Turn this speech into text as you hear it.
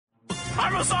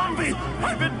I'm a zombie!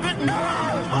 I've been bitten!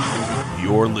 No!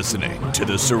 You're listening to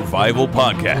the Survival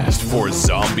Podcast for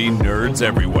zombie nerds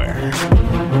everywhere.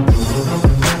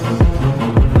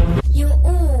 You're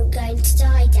all going to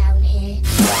die down here.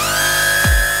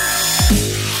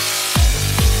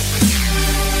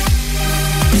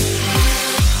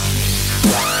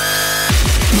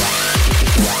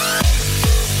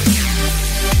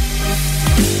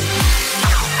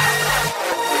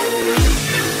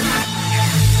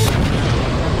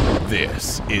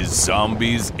 This is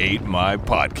Zombies Ate My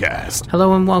Podcast.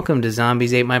 Hello and welcome to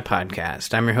Zombies Ate My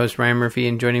Podcast. I'm your host, Ryan Murphy,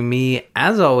 and joining me,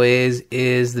 as always,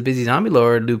 is the busy zombie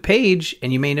lord, Lou Page,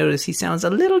 and you may notice he sounds a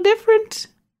little different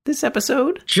this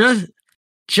episode.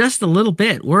 Just a little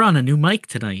bit. We're on a new mic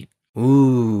tonight.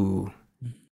 Ooh.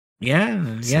 Yeah.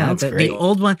 Great.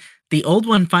 The old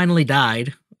one finally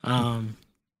died.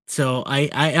 So I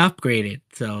upgraded.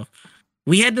 So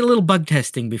we had a little bug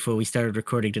testing before we started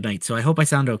recording tonight, so I hope I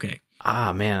sound okay.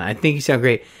 Ah, man, I think you sound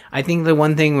great. I think the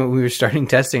one thing when we were starting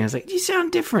testing, I was like, you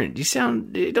sound different.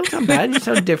 You don't sound bad. You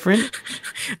sound different.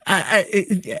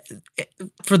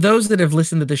 For those that have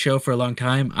listened to the show for a long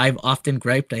time, I've often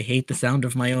griped I hate the sound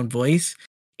of my own voice.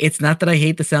 It's not that I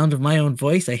hate the sound of my own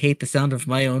voice. I hate the sound of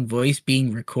my own voice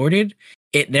being recorded.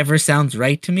 It never sounds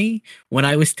right to me. When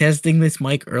I was testing this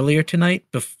mic earlier tonight,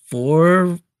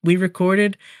 before we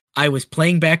recorded, I was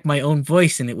playing back my own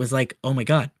voice, and it was like, oh my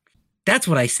God, that's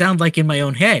what I sound like in my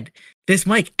own head. This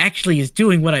mic actually is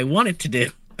doing what I want it to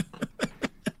do.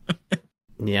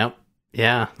 Yep.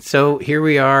 Yeah. So here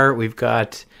we are. We've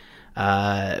got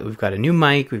a new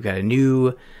mic. We've got a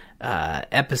new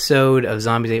episode of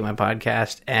Zombies Ate My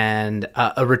Podcast, and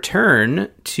a return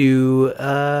to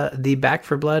the Back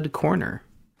for Blood corner.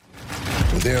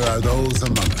 There are those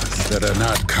among us that are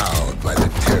not cowed by the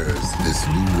terrors of this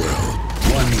new world.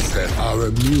 Ones that are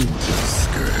immune to the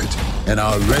scourge and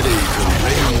are ready to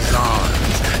raise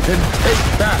arms and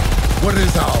take back what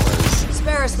is ours.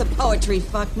 Spare us the poetry,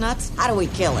 fucknuts. How do we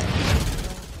kill it?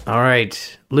 All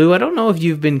right. Lou, I don't know if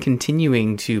you've been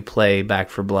continuing to play Back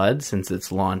for Blood since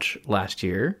its launch last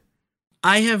year.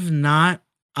 I have not.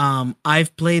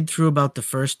 I've played through about the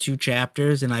first 2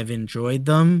 chapters, and I've enjoyed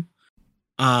them.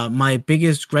 My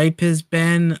biggest gripe has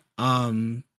been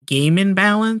game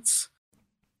imbalance.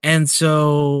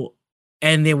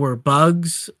 And there were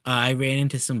bugs. I ran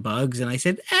into some bugs, and I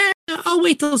said, I'll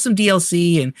wait till some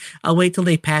DLC, and I'll wait till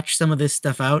they patch some of this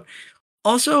stuff out.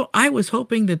 Also, I was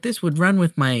hoping that this would run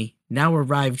with my now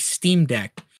arrived Steam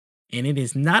Deck, and it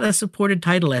is not a supported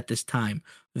title at this time,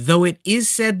 though it is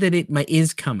said that it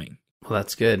is coming. Well,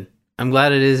 that's good. I'm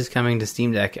glad it is coming to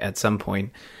Steam Deck at some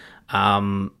point.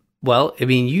 Well, I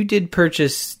mean, you did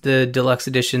purchase the deluxe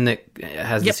edition that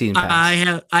has the season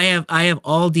pass. I have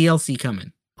all DLC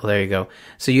coming. Well, there you go.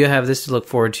 So you have this to look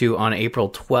forward to on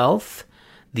April 12th.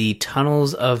 The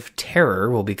Tunnels of Terror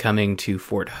will be coming to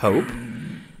Fort Hope.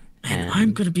 And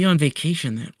I'm going to be on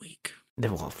vacation that week.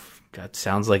 Well, that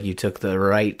sounds like you took the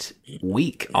right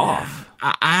week off.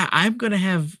 I'm going to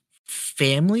have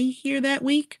family here that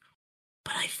week,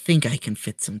 but I think I can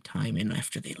fit some time in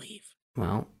after they leave.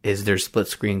 Well, is there split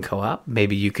screen co-op?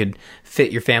 Maybe you could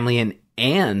fit your family in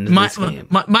and this game.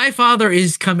 My father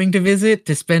is coming to visit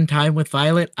to spend time with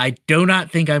Violet. I do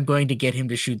not think I'm going to get him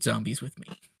to shoot zombies with me.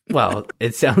 Well,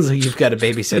 it sounds like you've got a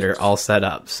babysitter all set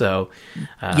up. So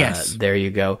yes, there you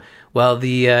go. Well,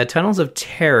 the Tunnels of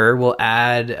Terror will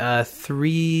add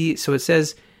 3. So it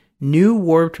says new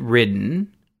warped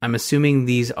ridden. I'm assuming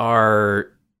these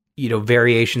are,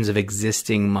 variations of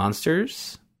existing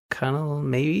monsters. Kind of,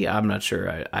 maybe. I'm not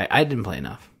sure. I didn't play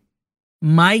enough.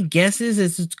 My guess is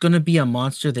it's going to be a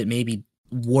monster that maybe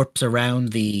warps around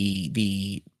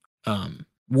the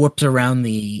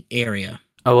area.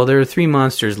 Oh, well, there are 3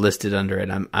 monsters listed under it.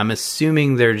 I'm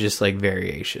assuming they're just like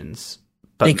variations.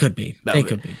 But they could be.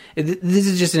 This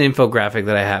is just an infographic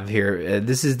that I have here.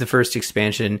 This is the first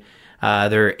expansion.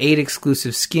 There are 8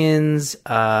 exclusive skins,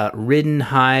 ridden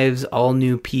hives, all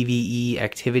new PvE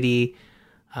activity.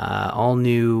 All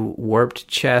new warped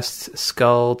chests,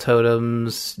 skull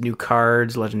totems, new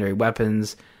cards, legendary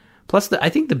weapons. Plus, I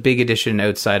think the big addition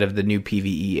outside of the new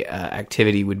PvE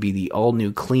activity would be the all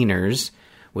new cleaners,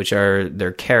 which are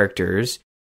their characters.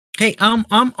 Hey, I'm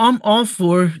all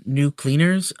for new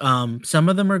cleaners. Some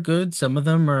of them are good, some of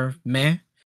them are meh.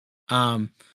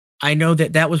 I know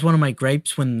that was one of my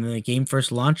gripes when the game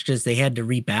first launched, is they had to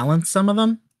rebalance some of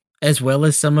them, as well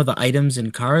as some of the items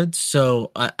and cards.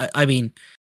 So I mean.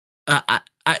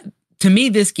 To me,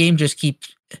 this game just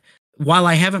keeps, while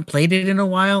I haven't played it in a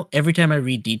while, every time I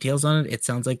read details on it, it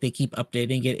sounds like they keep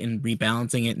updating it and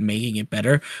rebalancing it and making it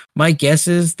better. My guess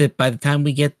is that by the time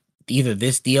we get either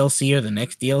this DLC or the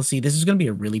next DLC, this is going to be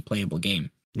a really playable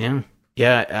game. Yeah.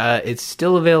 Yeah. It's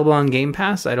still available on Game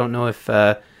Pass. I don't know if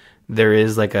there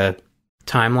is like a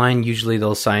timeline. Usually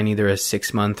they'll sign either a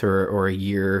 6-month or a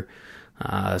year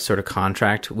sort of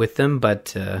contract with them.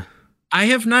 But I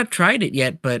have not tried it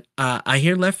yet, but I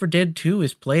hear Left 4 Dead 2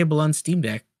 is playable on Steam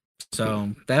Deck.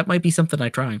 So that might be something I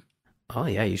try. Oh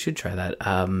yeah, you should try that.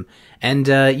 And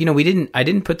I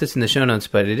didn't put this in the show notes,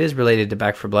 but it is related to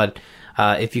Back 4 Blood.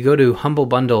 If you go to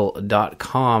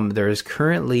humblebundle.com, there is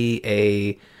currently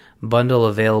a bundle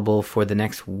available for the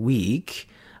next week.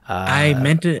 I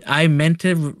meant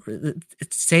to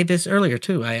say this earlier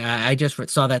too. I just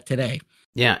saw that today.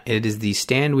 Yeah, it is the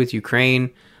Stand with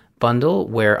Ukraine bundle,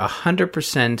 where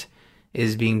 100%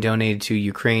 is being donated to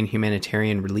Ukraine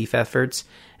humanitarian relief efforts,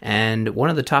 and one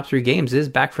of the top 3 games is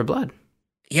Back 4 Blood.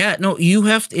 Yeah, no, you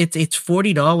have to, it's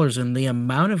 $40, and the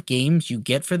amount of games you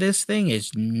get for this thing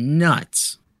is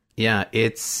nuts. Yeah,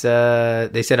 it's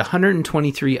they said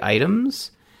 123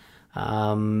 items.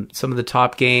 Some of the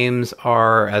top games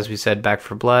are, as we said, Back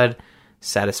 4 Blood,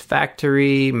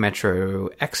 Satisfactory, Metro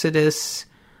Exodus,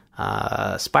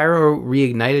 Spyro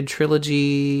Reignited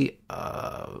Trilogy,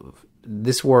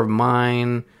 This War of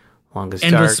Mine, Longest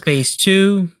Endless Dark. Space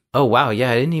 2. Oh, wow.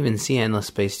 Yeah, I didn't even see Endless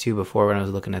Space 2 before when I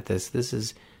was looking at this. This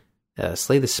is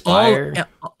Slay the Spire.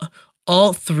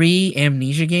 All 3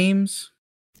 Amnesia games.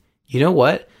 You know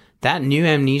what? That new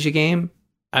Amnesia game,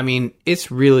 I mean,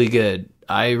 it's really good.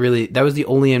 That was the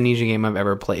only Amnesia game I've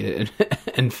ever played it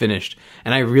and finished,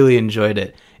 and I really enjoyed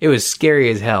it. It was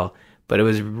scary as hell, but it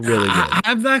was really good.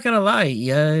 I'm not gonna lie,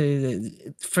 yeah.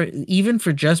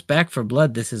 For just Back 4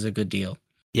 Blood, this is a good deal.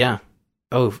 Yeah.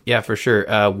 Oh yeah, for sure.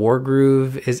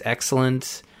 Wargroove is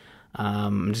excellent.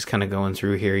 I'm just kind of going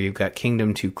through here. You've got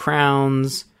Kingdom 2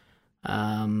 Crowns.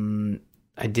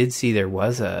 I did see there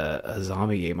was a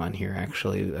zombie game on here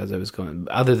actually as I was going,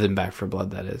 other than Back 4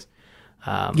 Blood, that is.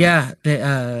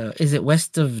 Is it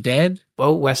West of Dead?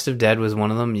 Oh, West of Dead was one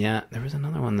of them. Yeah, there was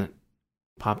another one that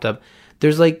popped up.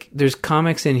 There's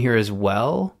comics in here as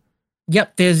well.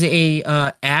 Yep, there's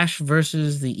a Ash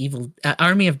versus the Evil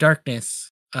Army of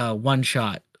Darkness one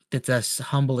shot. That's a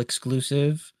Humble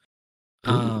exclusive.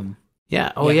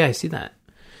 Yeah. Oh yeah, I see that.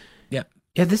 Yep.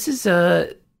 Yeah, this is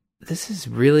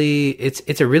really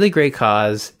it's a really great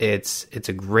cause. It's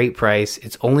a great price.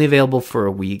 It's only available for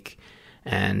a week.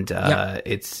 And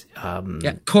it's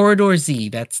Corridor Z.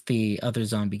 That's the other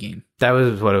zombie game. That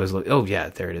was what I was looking. Oh yeah,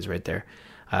 there it is, right there.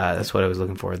 That's what I was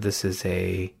looking for. This is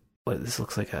this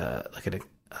looks like a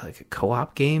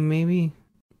co-op game, maybe.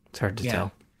 It's hard to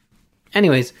tell.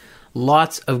 Anyways,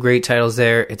 lots of great titles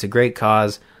there. It's a great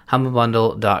cause.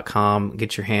 Humblebundle.com.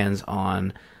 Get your hands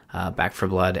on Back 4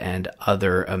 Blood and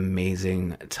other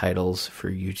amazing titles for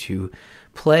you to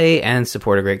play and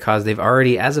support a great cause. They've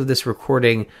already, as of this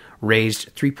recording,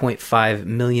 raised $3.5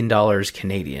 million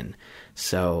Canadian.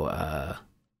 So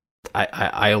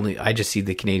I just see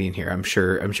the Canadian here. I'm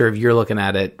sure if you're looking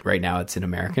at it right now, it's in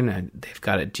American and they've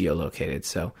got it geolocated.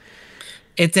 So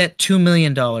it's at $2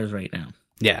 million right now.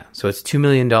 Yeah, so it's $2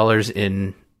 million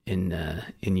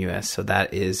in US. So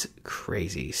that is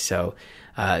crazy. So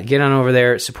get on over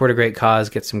there, support a great cause,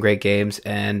 get some great games,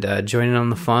 and join in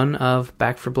on the fun of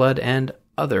Back 4 Blood and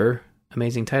other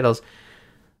amazing titles.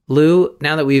 Lou,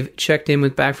 now that we've checked in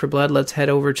with Back 4 Blood, let's head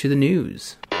over to the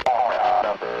news. The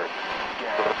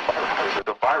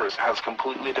virus has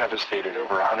completely devastated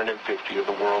over 150 of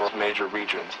the world's major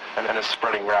regions and is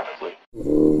spreading rapidly.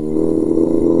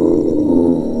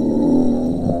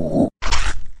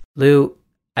 Lou,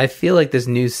 I feel like this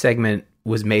news segment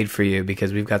was made for you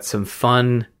because we've got some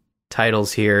fun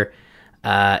titles here,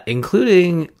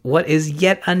 including what is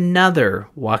yet another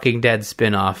Walking Dead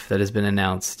spinoff that has been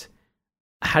announced.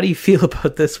 How do you feel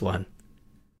about this one?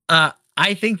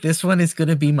 I think this one is going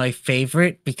to be my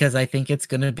favorite because I think it's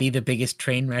going to be the biggest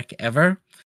train wreck ever.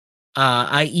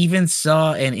 I even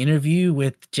saw an interview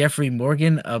with Jeffrey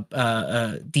Morgan,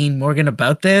 Dean Morgan,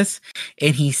 about this,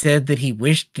 and he said that he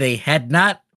wished they had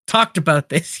not talked about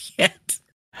this yet.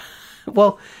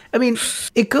 Well, I mean,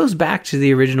 it goes back to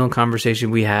the original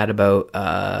conversation we had about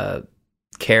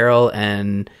Carol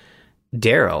and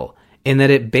Daryl, in that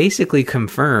it basically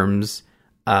confirms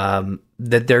that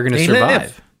they're going to survive.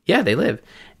 Live. Yeah, they live.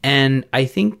 And I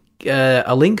think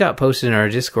a link got posted in our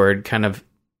Discord kind of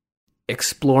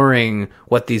exploring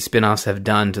what these spinoffs have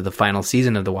done to the final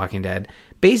season of The Walking Dead,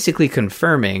 basically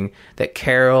confirming that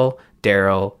Carol,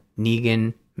 Daryl,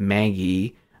 Negan,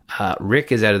 Maggie,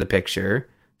 Rick is out of the picture,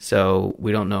 so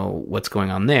we don't know what's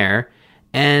going on there.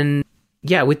 And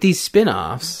yeah, with these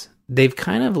spinoffs, they've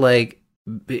kind of like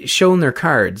shown their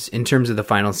cards in terms of the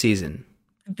final season.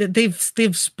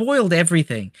 they've spoiled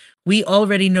everything. We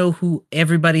already know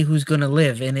everybody who's going to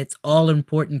live, and it's all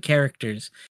important characters.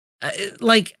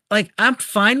 Like I'm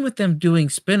fine with them doing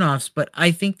spin-offs, but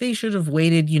I think they should have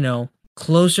waited,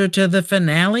 closer to the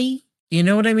finale. You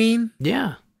know what I mean?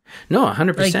 Yeah. No,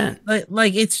 100%.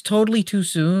 Like it's totally too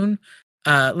soon.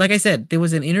 Like I said, there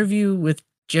was an interview with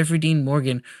Jeffrey Dean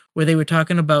Morgan where they were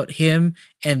talking about him,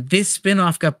 and this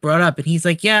spin-off got brought up, and he's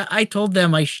like, yeah, I told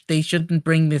them they shouldn't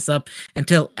bring this up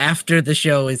until after the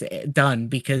show is done,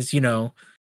 because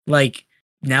like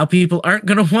now people aren't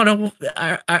gonna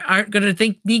aren't gonna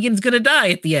think Negan's gonna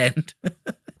die at the end.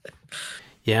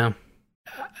 Yeah,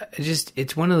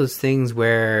 it's one of those things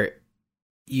where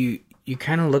you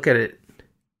kind of look at it.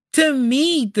 To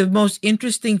me, the most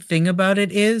interesting thing about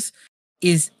it is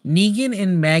Negan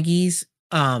and Maggie's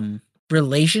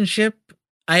relationship.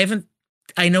 I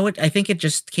think it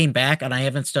just came back and I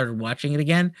haven't started watching it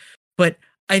again, but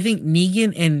I think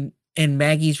Negan and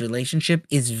Maggie's relationship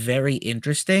is very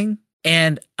interesting,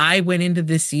 and I went into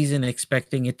this season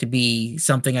expecting it to be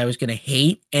something I was going to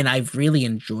hate, and I've really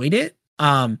enjoyed it.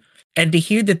 And to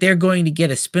hear that they're going to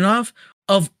get a spinoff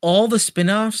of all the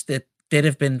spinoffs that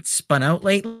have been spun out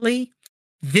lately,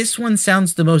 this one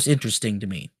sounds the most interesting to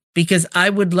me, because I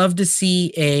would love to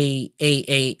see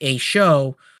a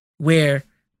show where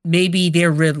maybe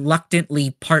they're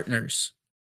reluctantly partners.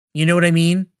 You know what I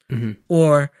mean? Mm-hmm.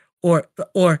 Or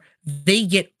they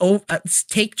get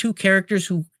take two characters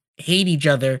who hate each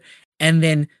other and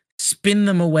then spin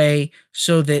them away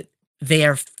so that they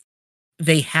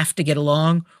have to get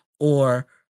along, or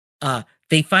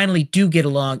they finally do get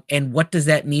along, and what does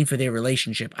that mean for their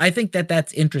relationship? I think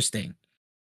that's interesting.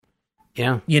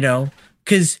 Yeah.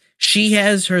 Because she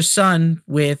has her son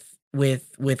with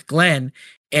Glenn,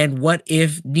 and what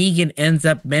if Negan ends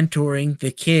up mentoring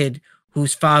the kid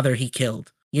whose father he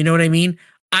killed? You know what I mean?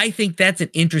 I think that's an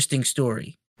interesting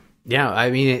story. Yeah, I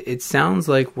mean, it sounds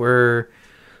like we're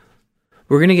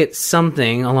gonna get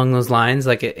something along those lines.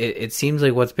 Like it seems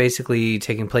like what's basically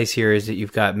taking place here is that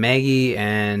you've got Maggie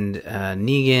and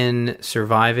Negan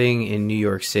surviving in New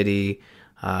York City.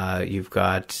 You've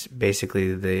got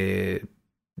basically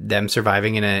them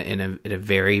surviving in a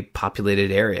very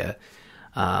populated area,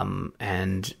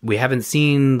 and we haven't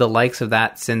seen the likes of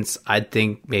that since, I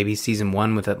think, maybe season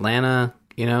 1 with Atlanta.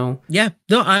 Yeah,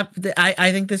 no,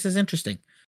 I think this is interesting.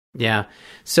 Yeah,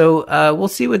 so we'll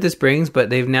see what this brings, but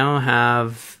they now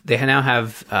have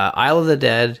Isle of the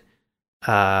Dead,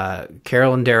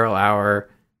 Carol and Daryl Hour,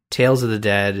 Tales of the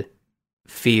Dead,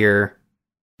 Fear,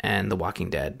 and The Walking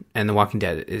Dead. And The Walking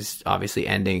Dead is obviously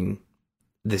ending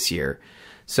this year,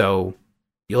 so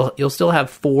you'll still have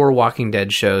 4 Walking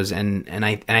Dead shows, and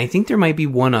I think there might be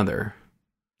one other.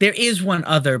 There is one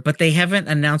other, but they haven't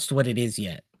announced what it is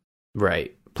yet.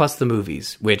 Right. Plus the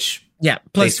movies, which plus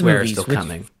they swear the movies, are still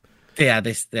coming. Yeah,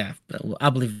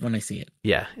 I'll believe when I see it.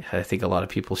 Yeah, I think a lot of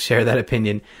people share that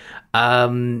opinion.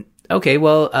 Okay,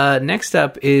 well, next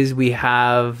up is we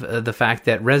have the fact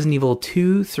that Resident Evil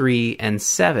 2, 3, and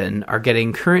 7 are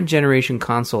getting current generation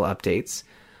console updates,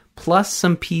 plus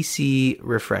some PC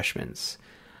refreshments,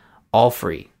 all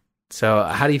free. So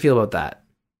how do you feel about that?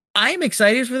 I'm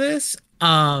excited for this.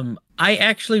 I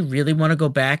actually really want to go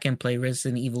back and play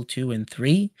Resident Evil 2 and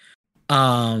 3.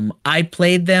 I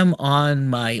played them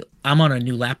I'm on a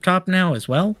new laptop now as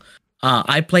well.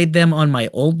 I played them on my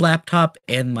old laptop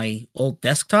and my old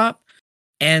desktop.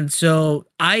 And so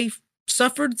I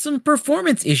suffered some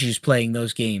performance issues playing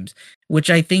those games, which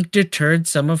I think deterred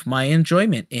some of my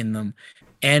enjoyment in them.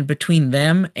 And between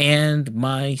them and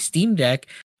my Steam Deck,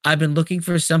 I've been looking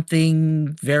for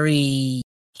something very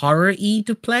horror-y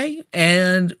to play,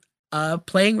 and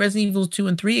playing Resident Evil 2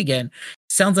 and 3 again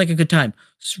sounds like a good time.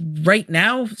 So right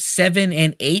now, 7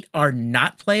 and 8 are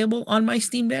not playable on my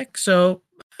Steam Deck, so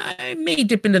I may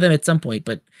dip into them at some point,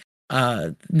 but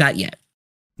not yet.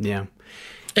 Yeah.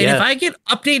 And if I get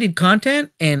updated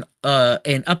content and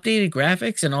updated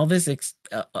graphics and all this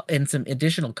and some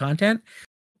additional content,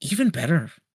 even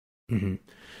better. Mm-hmm.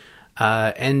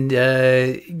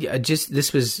 Just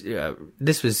this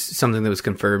was something that was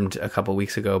confirmed a couple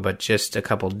weeks ago, but just a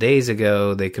couple days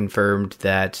ago they confirmed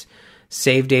that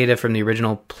save data from the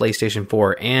original PlayStation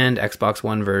 4 and Xbox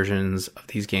One versions of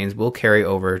these games will carry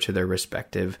over to their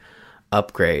respective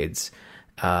upgrades,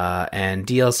 and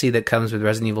DLC that comes with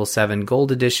Resident Evil 7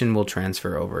 Gold Edition will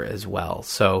transfer over as well.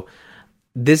 So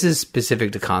this is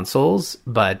specific to consoles,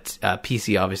 but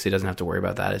PC obviously doesn't have to worry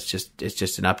about that. It's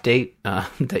just an update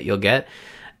that you'll get,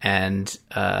 and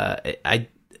I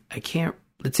can't.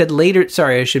 It said later.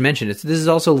 Sorry, I should mention this is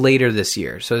also later this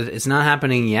year, so it's not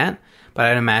happening yet. But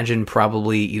I'd imagine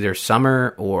probably either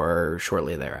summer or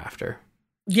shortly thereafter.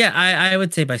 Yeah, I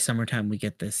would say by summertime we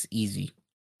get this easy.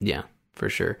 Yeah, for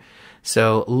sure.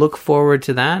 So look forward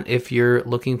to that if you're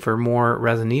looking for more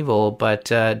Resident Evil, but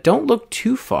don't look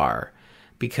too far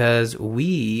because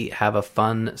we have a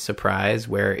fun surprise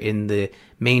where in the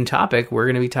main topic, we're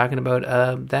going to be talking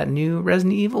about that new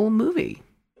Resident Evil movie.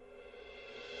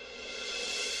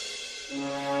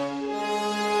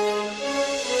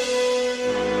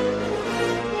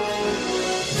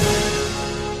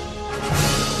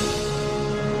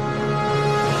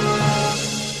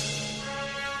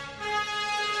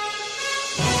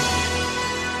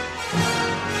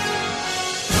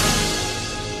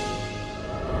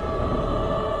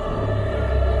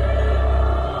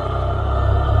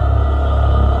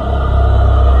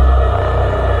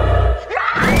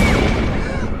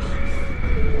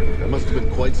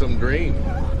 Some dream.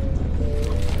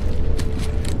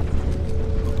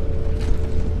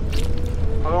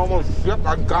 I almost shit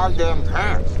my goddamn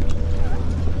pants.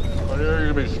 I knew you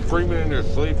to be screaming in your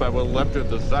sleep. I would have left you at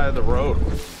the side of the road.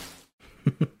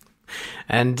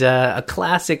 And a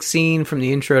classic scene from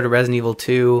the intro to Resident Evil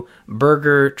 2,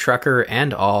 Burger, Trucker,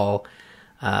 and all.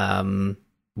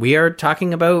 We are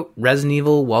talking about Resident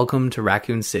Evil Welcome to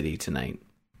Raccoon City tonight.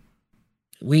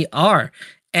 We are.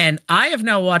 And I have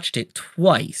now watched it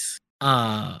twice.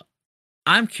 I'm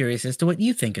curious as to what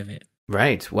you think of it.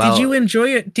 Right. Well, did you enjoy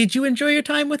it? Did you enjoy your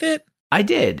time with it? I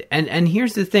did. And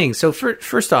here's the thing. So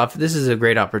first off, this is a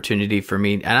great opportunity for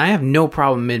me, and I have no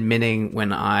problem admitting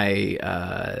when I'm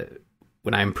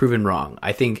proven wrong.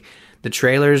 I think the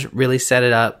trailers really set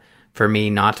it up for me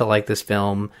not to like this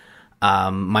film.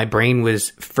 My brain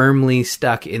was firmly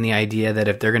stuck in the idea that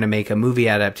if they're going to make a movie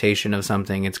adaptation of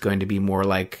something, it's going to be more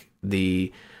like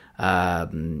the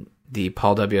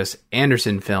Paul W.S.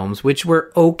 Anderson films, which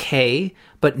were okay,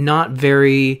 but not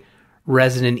very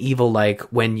Resident Evil-like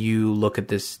when you look at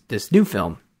this new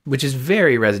film, which is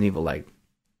very Resident Evil-like.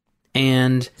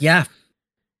 And yeah,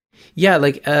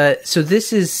 so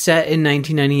this is set in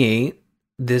 1998.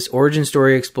 This origin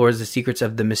story explores the secrets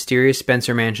of the mysterious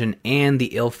Spencer Mansion and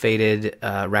the ill-fated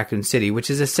Raccoon City, which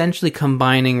is essentially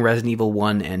combining Resident Evil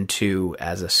 1 and 2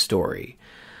 as a story.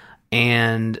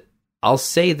 And I'll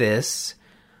say this,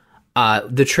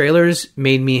 the trailers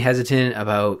made me hesitant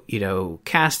about,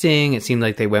 casting. It seemed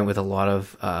like they went with a lot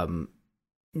of,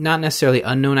 not necessarily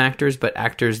unknown actors, but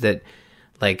actors that,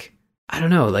 I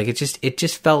don't know, it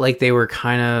just felt like they were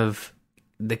kind of,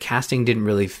 the casting didn't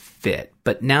really fit.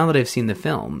 But now that I've seen the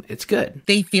film, it's good.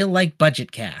 They feel like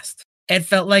budget cast. It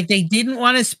felt like they didn't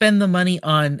want to spend the money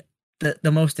on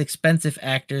the most expensive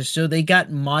actors, so they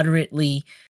got moderately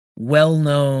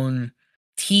well-known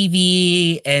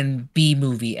TV and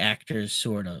B-movie actors,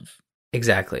 sort of.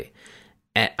 Exactly.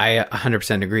 I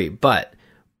 100% agree. But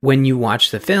when you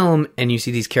watch the film and you see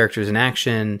these characters in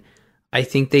action, I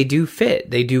think they do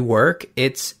fit. They do work.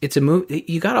 It's a movie.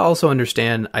 You got to also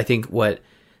understand, I think, what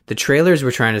the trailers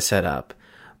were trying to set up,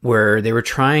 where they were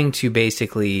trying to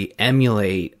basically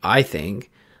emulate, I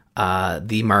think,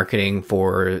 the marketing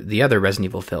for the other Resident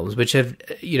Evil films, which have,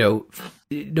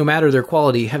 no matter their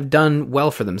quality, have done well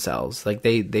for themselves. Like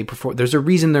they perform. There's a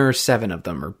reason there are 7 of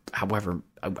them, or however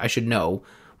I should know.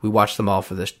 We watched them all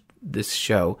for this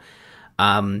show,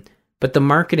 but the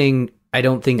marketing I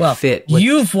don't think fit.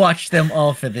 You've watched them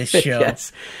all for this show.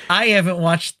 Yes, I haven't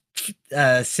watched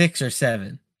 6 or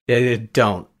 7.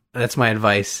 Don't. That's my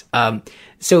advice.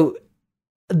 So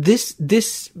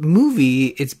this movie,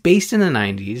 it's based in the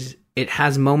 90s. It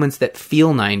has moments that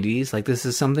feel 90s. Like this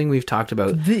is something we've talked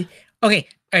about. Okay,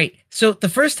 all right. So the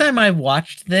first time I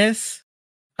watched this,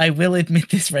 I will admit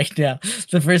this right now.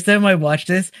 The first time I watched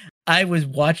this, I was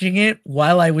watching it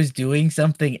while I was doing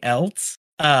something else.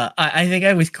 I think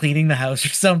I was cleaning the house or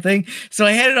something. So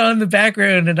I had it on in the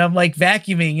background and I'm like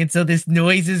vacuuming. And so this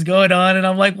noise is going on and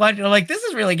I'm like watching. I'm like, this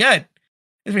is really good.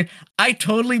 I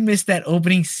totally missed that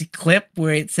opening clip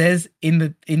where it says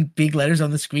in big letters on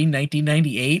the screen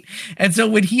 1998. And so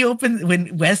when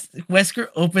Wesker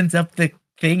opens up the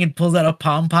thing and pulls out a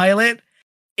Palm Pilot,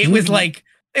 it was like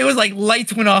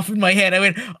lights went off in my head. I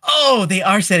went, oh, they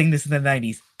are setting this in the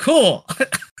 90s. Cool.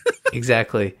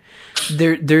 Exactly.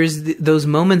 There's those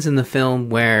moments in the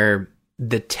film where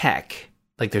the tech,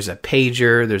 like there's a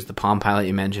pager, there's the Palm Pilot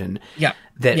you mentioned,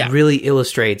 that really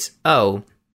illustrates, oh,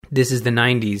 this is the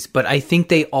 90s. But I think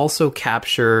they also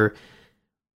capture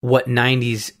what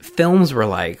 90s films were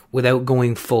like without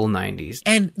going full 90s.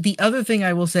 And the other thing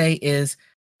I will say is,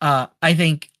 I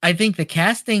think the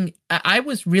casting, I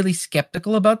was really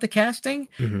skeptical about the casting.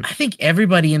 Mm-hmm. I think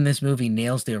everybody in this movie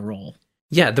nails their role.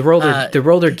 Yeah, the role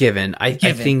they're given. I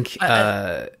think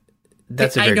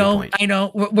that's a very good point. I know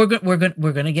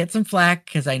we're gonna get some flack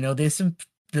because I know there's some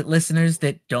the listeners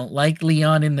that don't like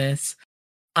Leon in this.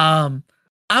 I'm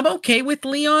okay with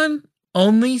Leon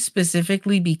only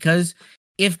specifically because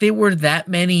if there were that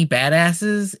many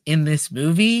badasses in this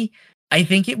movie, I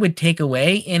think it would take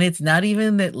away. And it's not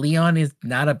even that Leon is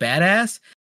not a badass.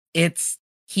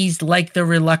 He's like the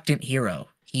reluctant hero.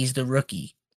 He's the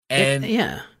rookie. And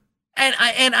yeah. And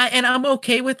I'm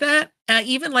okay with that.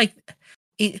 Even like,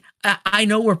 I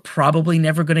know we're probably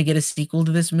never going to get a sequel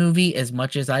to this movie. As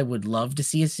much as I would love to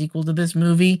see a sequel to this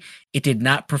movie, it did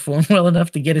not perform well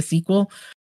enough to get a sequel.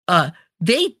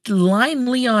 They line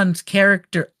Leon's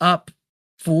character up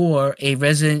for a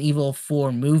Resident Evil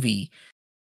 4 movie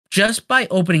just by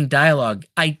opening dialogue.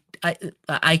 I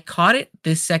caught it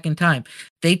this second time.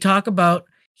 They talk about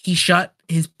he shot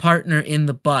his partner in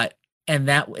the butt, and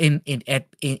that in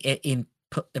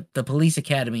the police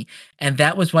academy, and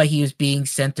that was why he was being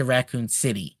sent to Raccoon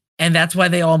City, and that's why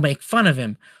they all make fun of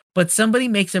him. But somebody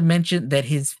makes a mention that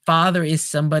his father is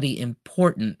somebody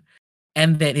important,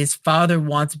 and that his father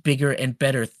wants bigger and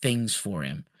better things for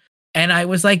him. And I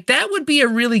was like, that would be a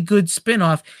really good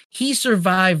spinoff. He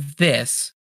survived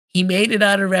this. He made it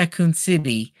out of Raccoon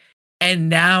City, and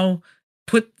now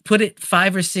put it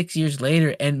 5 or 6 years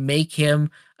later and make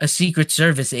him a Secret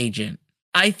Service agent.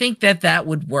 I think that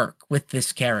would work with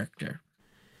this character.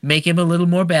 Make him a little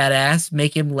more badass,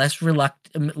 make him less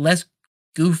reluctant, less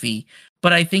goofy,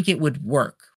 but I think it would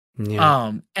work.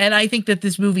 Yeah. And I think that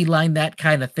this movie lined that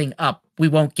kind of thing up. We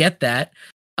won't get that.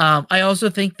 I also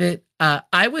think that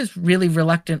I was really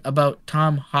reluctant about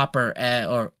Tom Hopper as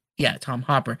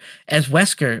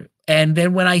Wesker. And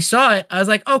then when I saw it, I was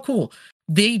like, oh, cool.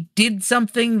 They did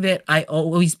something that I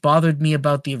always bothered me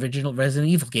about the original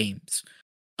Resident Evil games.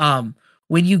 When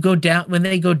they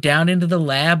go down into the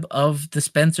lab of the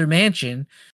Spencer Mansion,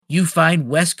 you find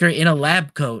Wesker in a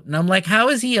lab coat. And I'm like, how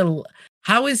is he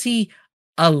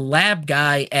a lab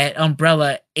guy at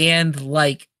Umbrella and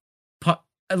like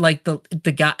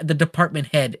the department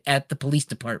head at the police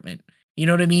department? You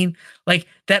know what I mean? Like,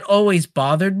 that always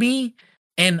bothered me,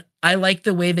 and I like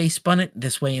the way they spun it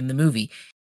this way in the movie.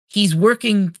 He's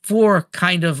working for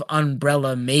kind of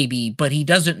Umbrella maybe, but he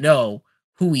doesn't know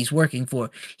who he's working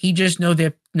for. He just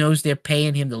knows they're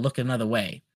paying him to look another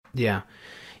way. Yeah.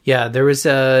 There was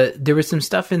some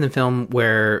stuff in the film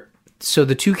where, so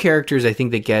the two characters, I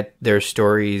think, that get their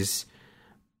stories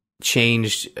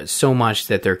changed so much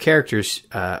that their characters,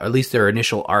 or at least their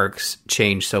initial arcs,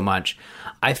 changed so much.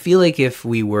 I feel like if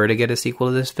we were to get a sequel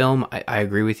to this film, I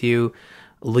agree with you.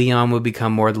 Leon would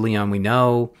become more the Leon we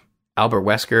know. Albert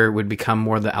Wesker would become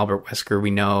more the Albert Wesker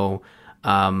we know.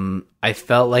 I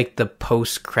felt like the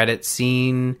post-credit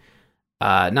scene,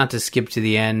 not to skip to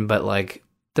the end, but like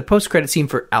the post-credit scene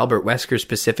for Albert Wesker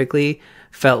specifically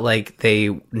felt like they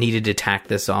needed to tack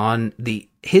this on.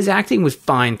 His acting was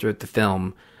fine throughout the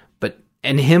film,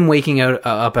 and him waking up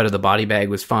out of the body bag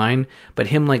was fine, but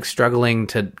him like struggling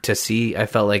to see, I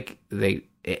felt like there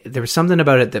was something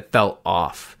about it that felt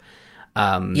off.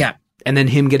 Yeah. And then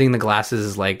him getting the glasses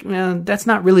is like, that's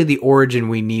not really the origin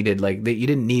we needed. Like, you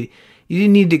didn't need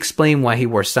to explain why he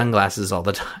wore sunglasses all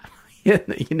the time. You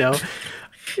know,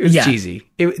 it was cheesy.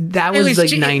 That was like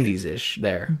 90s ish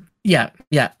there. Yeah.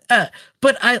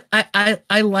 But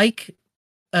I like,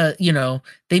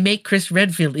 they make Chris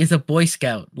Redfield is a Boy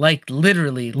Scout, like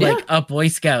literally like a Boy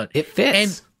Scout. It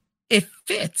fits.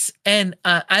 And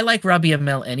I like Robbie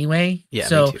Amell anyway. Yeah.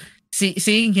 So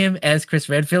seeing him as Chris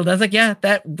Redfield, I was like, yeah,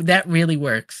 that really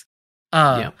works.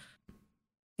 The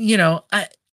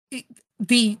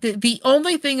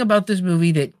only thing about this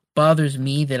movie that bothers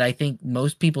me that I think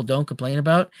most people don't complain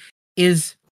about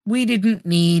is we didn't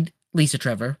need Lisa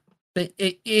Trevor.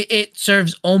 It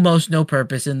serves almost no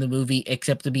purpose in the movie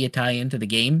except to be a tie-in to the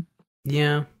game.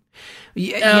 Yeah,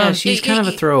 she's kind of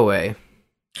a throwaway.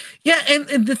 Yeah,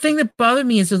 and the thing that bothered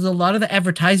me is a lot of the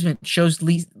advertisement shows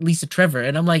Lisa Trevor,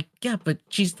 and I'm like, yeah, but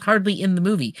she's hardly in the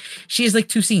movie. She has like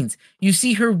 2 scenes. You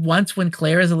see her once when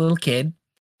Claire is a little kid,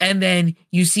 and then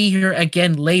you see her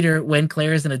again later when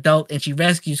Claire is an adult, and she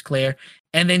rescues Claire,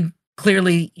 and then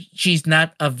clearly she's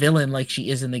not a villain like she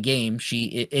is in the game.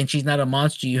 She's not a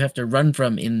monster you have to run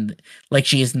from like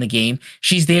she is in the game.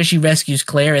 She's there, she rescues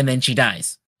Claire, and then she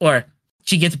dies. Or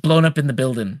she gets blown up in the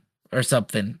building or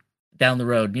something down the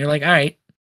road. And you're like, all right,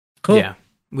 cool. Yeah.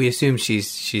 We assume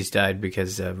she's died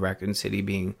because of Raccoon City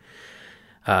being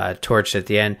torched at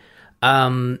the end.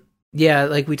 Yeah,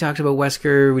 like we talked about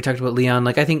Wesker, we talked about Leon.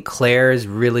 Like, I think Claire is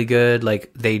really good.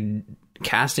 Like,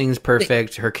 casting's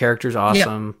perfect. Her character's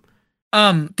awesome.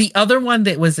 Yeah. The other one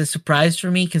that was a surprise for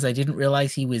me, because I didn't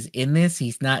realize he was in this.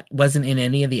 Wasn't in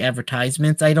any of the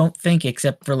advertisements, I don't think,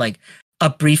 except for like a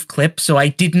brief clip, so I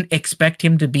didn't expect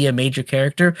him to be a major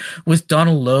character, was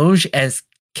Donald Loge as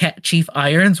Chief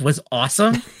Irons was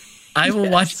awesome. I will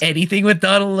watch anything with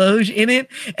Donald Loge in it.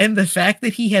 And the fact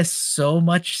that he has so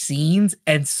much scenes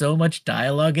and so much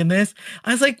dialogue in this,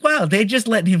 I was like, wow, they just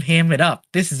letting him ham it up.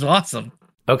 This is awesome.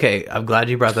 Okay, I'm glad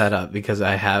you brought that up because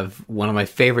I have one of my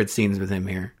favorite scenes with him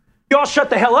here. You all shut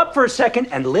the hell up for a second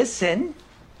and listen.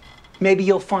 Maybe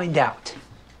you'll find out.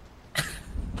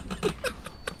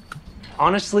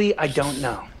 Honestly, I don't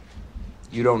know.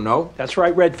 You don't know? That's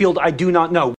right, Redfield. I do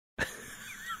not know.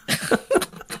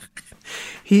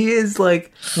 He is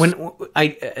like, when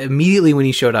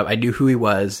he showed up, I knew who he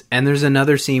was. And there's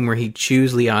another scene where he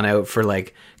chews Leon out for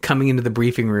like coming into the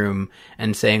briefing room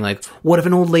and saying like, what if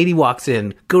an old lady walks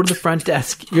in? Go to the front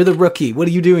desk. You're the rookie. What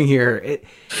are you doing here?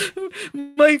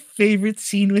 My favorite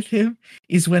scene with him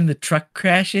is when the truck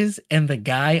crashes and the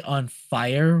guy on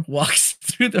fire walks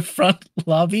through the front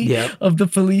lobby of the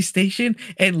police station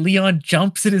and Leon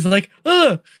jumps and is like,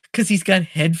 ugh, because he's got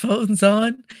headphones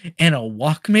on and a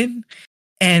Walkman.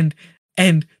 And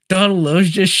Donald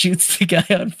Loge just shoots the guy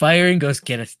on fire and goes,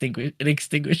 get an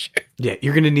extinguisher. Yeah,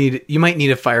 you might need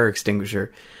a fire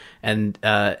extinguisher. And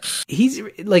he's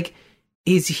like,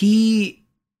 my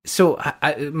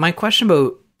question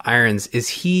about Irons, is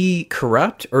he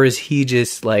corrupt or is he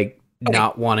just like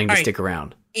not wanting to stick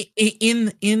around?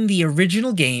 In the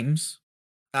original games,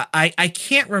 I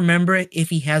can't remember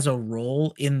if he has a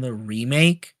role in the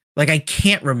remake. Like, I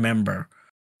can't remember.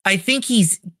 I think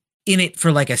he's in it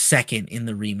for like a second in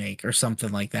the remake or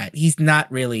something like that. He's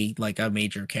not really like a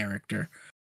major character.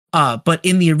 But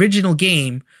in the original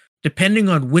game, depending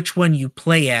on which one you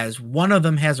play as, one of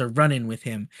them has a run-in with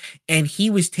him. And he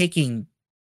was taking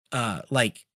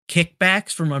like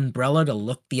kickbacks from Umbrella to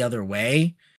look the other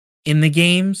way in the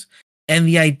games. And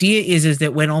the idea is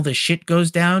that when all the shit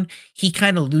goes down, he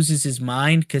kind of loses his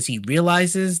mind because he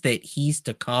realizes that he's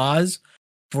the cause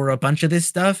for a bunch of this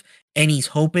stuff. And he's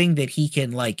hoping that he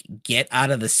can like get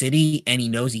out of the city, and he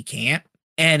knows he can't.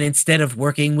 And instead of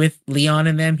working with Leon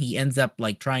and them, he ends up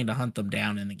like trying to hunt them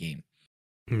down in the game.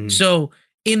 So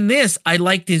in this, I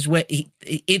liked his way.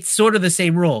 It's sort of the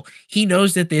same role. He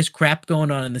knows that there's crap going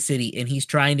on in the city and he's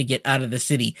trying to get out of the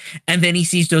city. And then he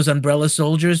sees those Umbrella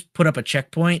soldiers put up a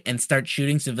checkpoint and start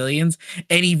shooting civilians.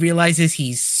 And he realizes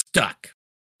he's stuck.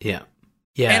 Yeah.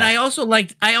 Yeah. And I also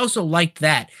liked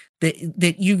that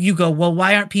you go, well,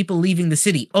 why aren't people leaving the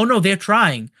city? Oh no, they're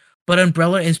trying. But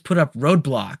Umbrella has put up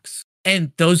roadblocks.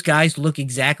 And those guys look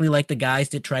exactly like the guys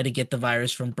that try to get the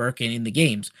virus from Birkin in the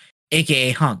games, aka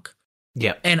Hunk.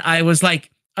 Yeah. And I was like,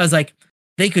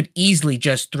 they could easily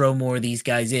just throw more of these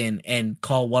guys in and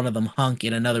call one of them Hunk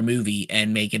in another movie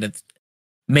and make it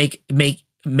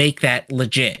make that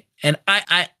legit. And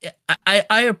I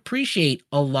appreciate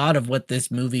a lot of what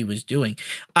this movie was doing.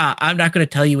 I'm not going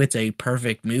to tell you it's a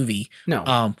perfect movie.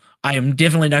 No. I am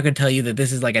definitely not going to tell you that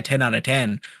this is like a 10 out of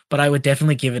 10, but I would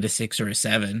definitely give it a 6 or a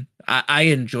 7. I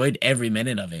enjoyed every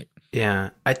minute of it.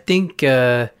 Yeah. I think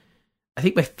my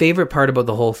favorite part about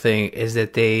the whole thing is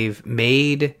that they've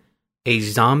made a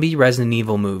zombie Resident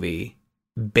Evil movie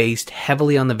based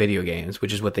heavily on the video games,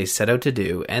 which is what they set out to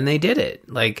do. And they did it.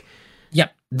 Like,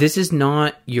 yep. This is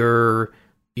not your,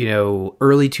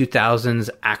 early 2000s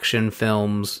action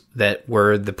films that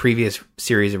were the previous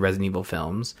series of Resident Evil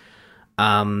films.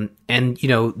 And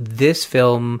this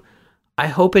film, I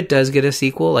hope it does get a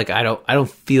sequel. Like, I don't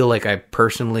feel like I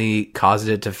personally caused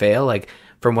it to fail. Like,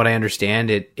 from what I understand,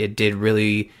 it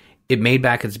made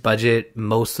back its budget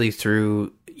mostly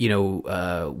through,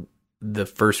 the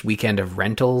first weekend of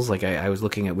rentals. Like, I was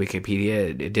looking at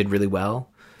Wikipedia, it did really well.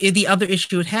 The other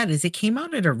issue it had is it came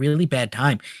out at a really bad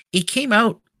time. It came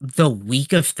out the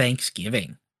week of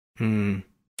Thanksgiving.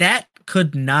 That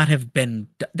could not have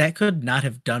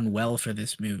done well for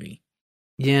this movie.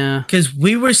 Yeah. Because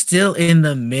we were still in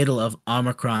the middle of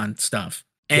Omicron stuff.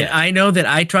 And yeah. I know that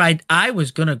I was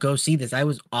going to go see this. I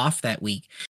was off that week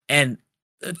and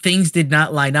things did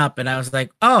not line up. And I was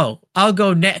like, oh, I'll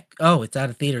go next. Oh, it's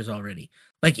out of theaters already.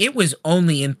 Like, it was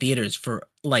only in theaters for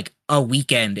like a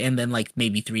weekend. And then like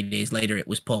maybe 3 days later, it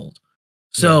was pulled.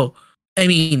 So, yeah. I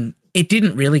mean, it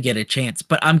didn't really get a chance,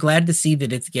 but I'm glad to see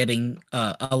that it's getting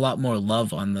a lot more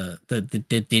love on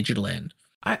the digital end.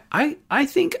 I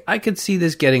think I could see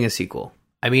this getting a sequel.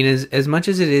 I mean, as much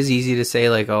as it is easy to say,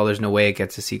 like, oh, there's no way it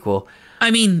gets a sequel.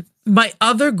 I mean, my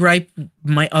other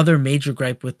major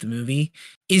gripe with the movie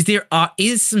is there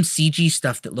is some CG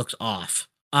stuff that looks off.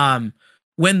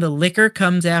 When the liquor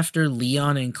comes after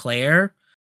Leon and Claire,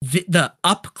 the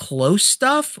up close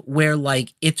stuff where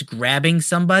like it's grabbing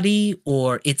somebody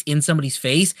or it's in somebody's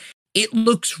face, it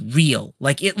looks real.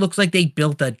 Like, it looks like they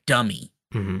built a dummy.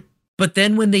 Mm-hmm. But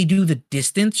then when they do the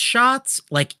distance shots,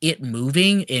 like it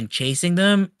moving and chasing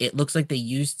them, it looks like they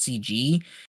used CG.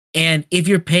 And if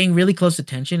you're paying really close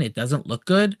attention, it doesn't look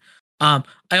good. I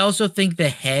also think the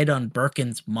head on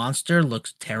Birkin's monster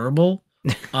looks terrible.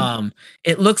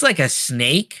 It looks like a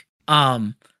snake.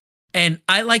 And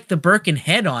I like the Birkin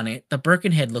head on it. The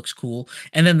Birkin head looks cool.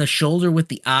 And then the shoulder with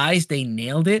the eyes, they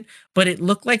nailed it. But it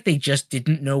looked like they just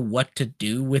didn't know what to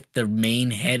do with the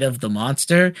main head of the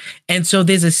monster. And so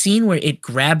there's a scene where it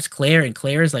grabs Claire and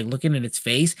Claire is like looking at its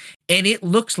face. And it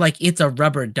looks like it's a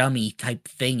rubber dummy type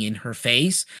thing in her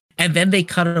face. And then they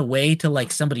cut it away to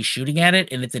like somebody shooting at it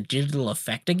and it's a digital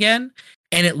effect again.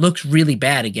 And it looks really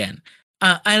bad again.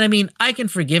 And I mean, I can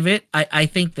forgive it. I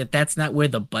think that's not where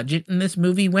the budget in this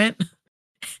movie went.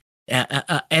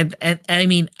 And I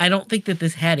mean, I don't think that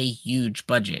this had a huge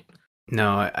budget.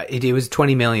 No, it was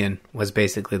 20 million was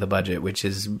basically the budget, which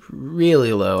is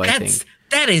really low, I think.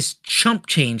 That is chump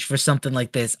change for something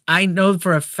like this. I know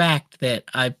for a fact that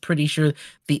I'm pretty sure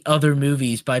the other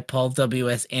movies by Paul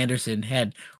W.S. Anderson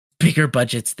had bigger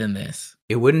budgets than this.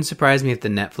 It wouldn't surprise me if the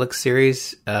Netflix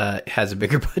series has a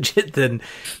bigger budget than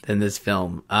this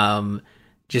film,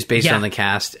 just based on the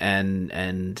cast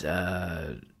and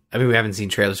I mean, we haven't seen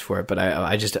trailers for it, but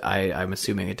I'm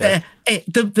assuming it does.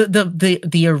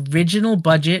 The original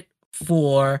budget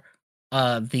for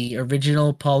the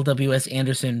original Paul W.S.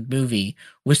 Anderson movie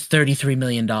was $33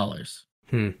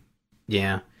 million.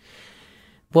 Yeah.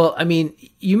 Well, I mean,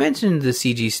 you mentioned the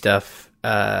CG stuff.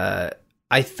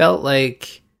 I felt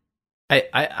like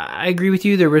I agree with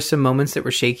you. There were some moments that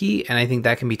were shaky, and I think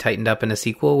that can be tightened up in a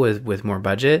sequel with more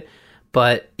budget.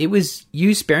 But it was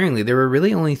used sparingly. There were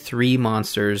really only 3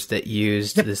 monsters that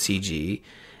used the CG.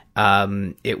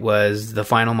 It was the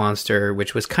final monster,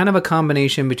 which was kind of a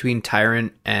combination between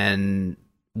Tyrant and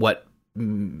what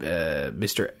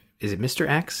Mr.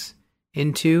 X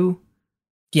in 2?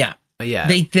 Yeah. Yeah.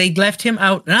 They left him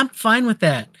out, and I'm fine with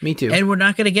that. Me too. And we're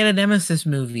not going to get a Nemesis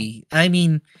movie. I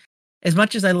mean, as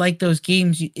much as I like those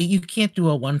games, you can't do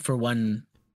a one-for-one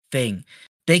thing.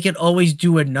 They could always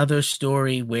do another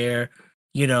story where,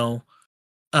 you know,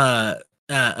 what's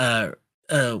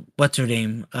her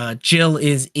name? Jill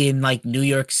is in like New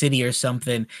York City or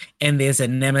something, and there's a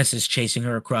Nemesis chasing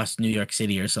her across New York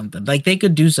City or something. Like they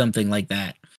could do something like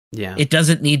that. Yeah. It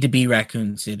doesn't need to be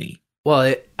Raccoon City.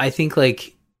 Well, I think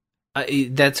like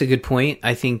that's a good point.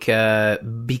 I think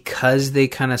because they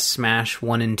kind of smash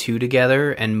 1 and 2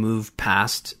 together and move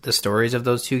past the stories of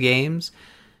those 2 games,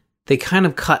 they kind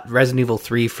of cut Resident Evil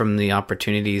 3 from the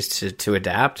opportunities to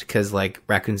adapt, because like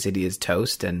Raccoon City is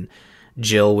toast, and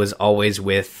Jill was always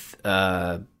with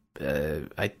I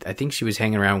think she was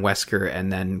hanging around Wesker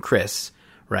and then Chris,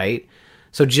 right?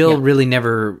 So Jill really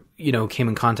never, came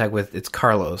in contact with, it's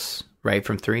Carlos, right,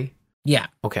 from 3? Yeah.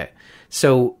 Okay.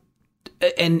 So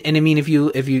and I mean, if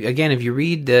you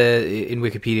read in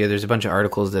Wikipedia, there's a bunch of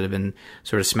articles that have been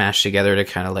sort of smashed together to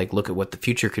kind of like look at what the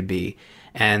future could be.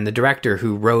 And the director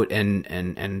who wrote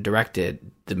and directed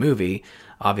the movie,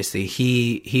 obviously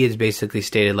he has basically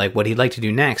stated like what he'd like to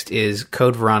do next is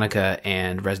Code Veronica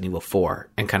and Resident Evil 4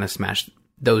 and kind of smash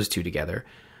those 2 together.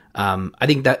 I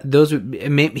think that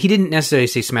he didn't necessarily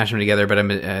say smash them together,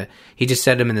 but he just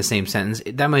said them in the same sentence.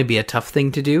 That might be a tough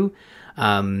thing to do.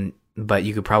 But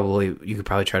you could probably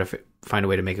try to find a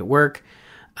way to make it work.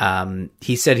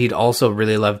 He said he'd also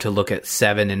really love to look at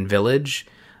 7 and Village,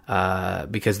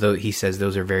 because he says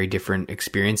those are very different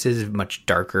experiences, much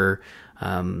darker,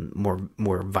 more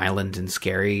violent and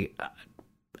scary.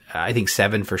 I think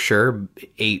 7 for sure.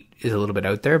 8 is a little bit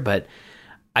out there, but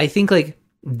I think like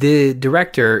the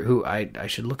director, who I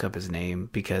should look up his name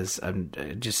because I'm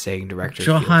just saying director.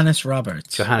 Johannes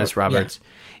Roberts.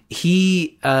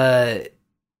 He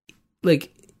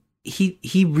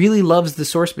he really loves the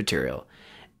source material,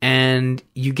 and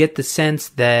you get the sense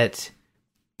that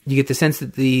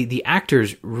the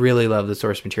actors really love the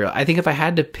source material. I think if I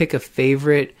had to pick a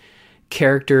favorite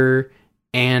character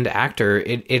and actor,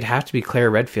 it'd have to be Claire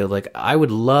Redfield. Like, I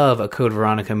would love a Code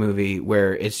Veronica movie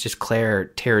where it's just Claire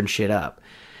tearing shit up.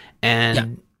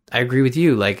 And I agree with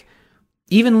you. Like,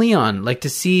 even Leon, like, to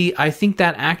see, I think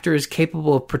that actor is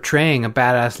capable of portraying a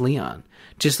badass Leon.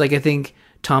 Just like I think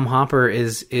Tom Hopper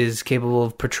is capable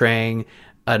of portraying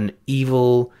an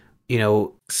evil,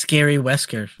 scary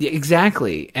Wesker. Yeah,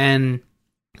 exactly. And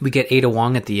we get Ada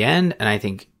Wong at the end, and I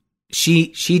think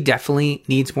she definitely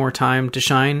needs more time to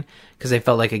shine, because I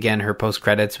felt like, again, her post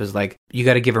credits was like, you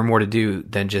got to give her more to do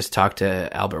than just talk to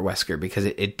Albert Wesker, because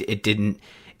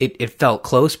it felt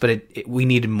close, but we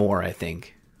needed more, I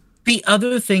think. The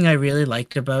other thing I really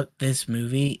liked about this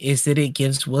movie is that it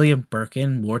gives William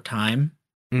Birkin more time.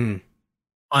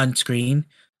 on screen,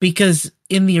 because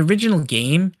in the original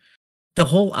game, the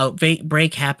whole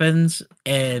outbreak happens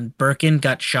and Birkin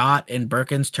got shot and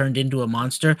Birkin's turned into a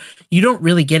monster. You don't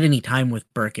really get any time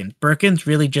with Birkin. Birkin's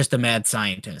really just a mad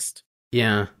scientist.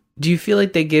 Yeah. Do you feel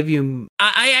like they give you...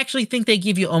 I actually think they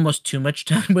give you almost too much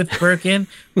time with Birkin,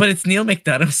 but it's Neil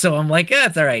McDonough, so I'm like,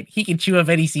 it's all right. He can chew up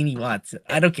any scene he wants.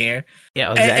 I don't care.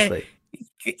 Yeah, exactly.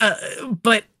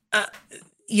 But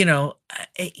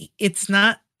it's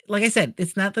not, like I said,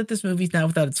 it's not that this movie's not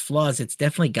without its flaws. It's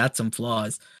definitely got some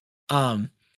flaws.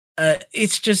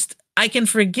 It's just, I can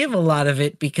forgive a lot of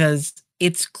it because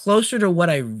it's closer to what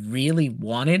I really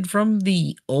wanted from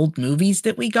the old movies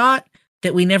that we got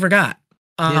that we never got.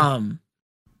 I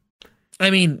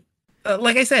mean,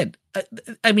 like I said,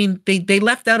 they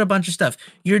left out a bunch of stuff.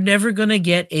 You're never going to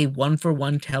get a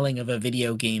 1-for-1 telling of a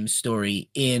video game story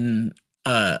in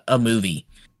a movie.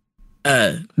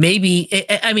 Maybe,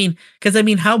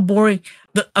 because how boring.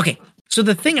 So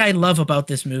the thing I love about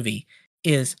this movie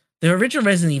is the original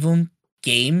Resident Evil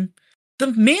game,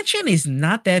 the mansion is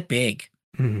not that big.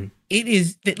 Mm-hmm. It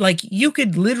is like you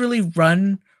could literally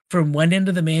run from one end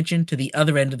of the mansion to the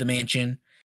other end of the mansion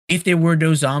if there were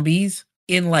no zombies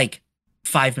in like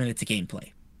 5 minutes of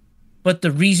gameplay. But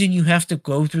the reason you have to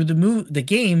go through the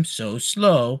game so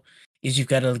slow is you've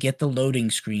got to get the loading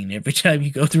screen every time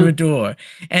you go through a door,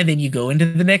 and then you go into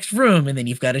the next room, and then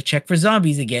you've got to check for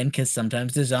zombies again because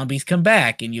sometimes the zombies come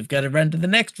back, and you've got to run to the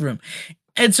next room.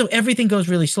 And so everything goes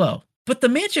really slow. But the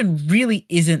mansion really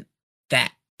isn't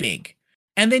that big.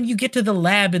 And then you get to the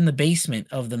lab in the basement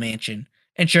of the mansion,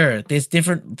 and sure, there's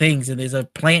different things, and there's a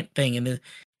plant thing, and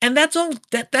that's all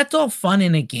that's all fun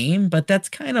in a game, but that's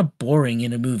kind of boring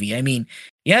in a movie. I mean,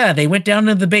 yeah, they went down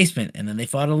to the basement, and then they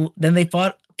fought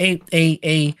a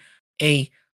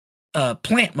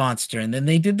plant monster, and then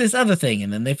they did this other thing,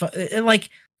 and then they fought, like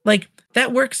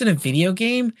that works in a video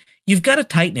game. You've got to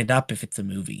tighten it up if it's a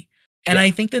movie, and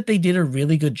I think that they did a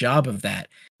really good job of that.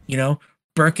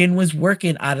 Birkin was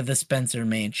working out of the Spencer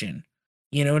mansion.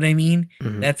 You know what I mean?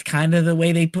 Mm-hmm. That's kind of the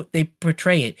way they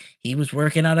portray it. He was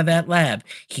working out of that lab.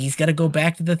 He's got to go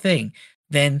back to the thing.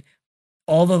 Then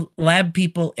all the lab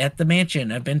people at the mansion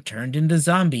have been turned into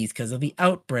zombies because of the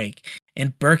outbreak.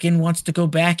 And Birkin wants to go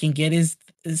back and get his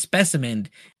specimen.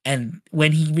 And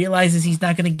when he realizes he's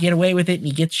not going to get away with it and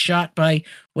he gets shot by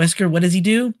Wesker, what does he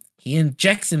do? He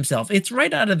injects himself. It's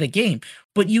right out of the game.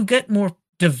 But you get more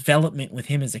development with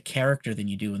him as a character than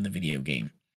you do in the video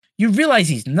game. You realize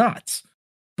he's nuts.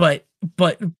 But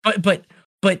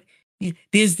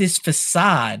there's this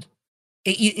facade.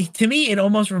 To me, it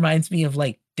almost reminds me of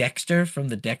like Dexter from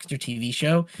the Dexter TV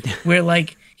show, where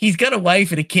like he's got a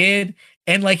wife and a kid,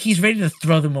 and like he's ready to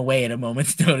throw them away at a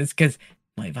moment's notice because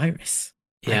my virus,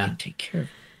 I can take care of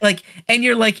it. Like, and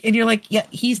you're like, yeah,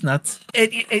 he's nuts.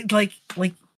 Like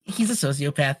he's a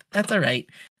sociopath. That's all right.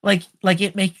 Like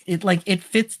it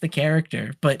fits the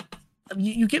character, but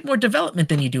you get more development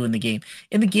than you do in the game.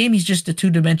 In the game, he's just a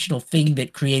two-dimensional thing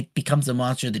that becomes a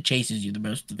monster that chases you the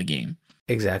most of the game.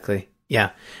 Exactly.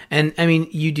 Yeah. And I mean,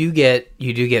 you do get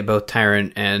both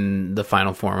Tyrant and the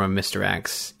final form of Mr.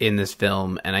 X in this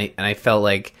film, and I felt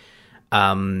like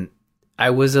I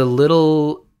was a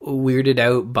little weirded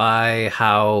out by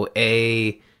how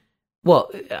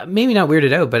maybe not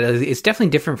weirded out, but it's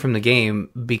definitely different from the game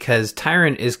because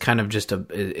Tyrant is kind of just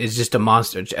a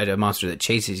monster that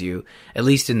chases you. At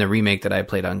least in the remake that I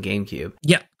played on GameCube.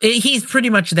 Yeah, he's pretty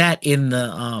much that in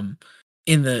the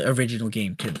original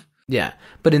game too. Yeah,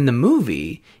 but in the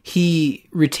movie, he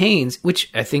retains,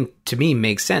 which I think to me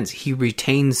makes sense. He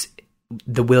retains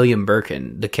the William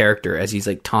Birkin, the character, as he's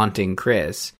like taunting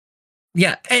Chris.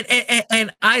 Yeah,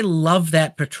 and I love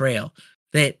that portrayal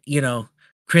that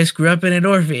Chris grew up in an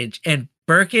orphanage, and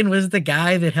Birkin was the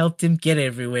guy that helped him get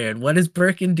everywhere. And what does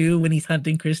Birkin do when he's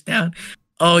hunting Chris down?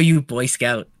 Oh, you Boy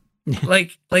Scout!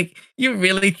 like you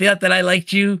really thought that I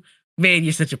liked you, man?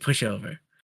 You're such a pushover.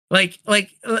 And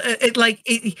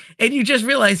you just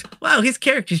realize, wow, his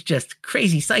character's just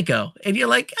crazy psycho, and you're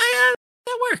like,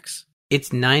 that works. It's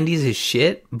 90s as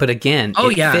shit, but again,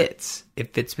 fits.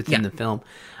 It fits within the film.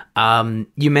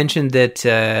 You mentioned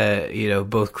that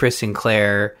both Chris and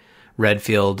Claire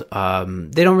Redfield,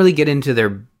 they don't really get into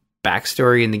their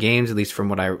backstory in the games, at least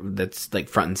from that's like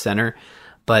front and center,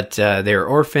 but they're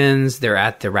orphans. They're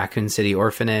at the Raccoon City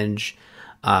Orphanage,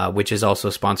 which is also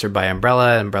sponsored by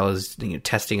Umbrella. Umbrella's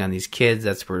testing on these kids.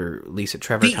 That's where Lisa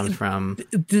Trevor comes from.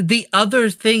 The other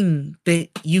thing that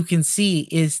you can see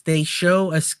is they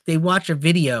watch a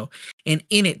video, and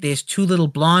in it there's two little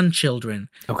blonde children.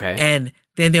 Okay. And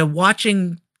then they're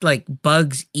watching like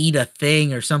bugs eat a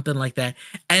thing or something like that,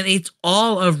 and it's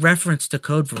all a reference to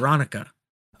Code Veronica.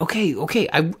 okay.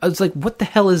 I was like, what the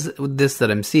hell is this that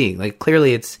I'm seeing? Like,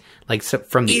 clearly it's like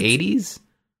from the 80s,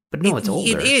 but no, it's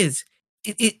older. It is.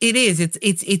 It is.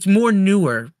 It's more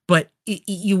newer, but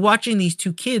you watching these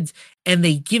two kids and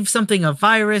they give something a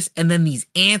virus and then these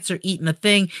ants are eating a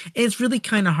thing. And it's really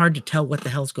kind of hard to tell what the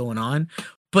hell's going on.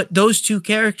 But those two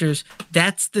characters,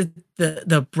 that's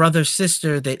the brother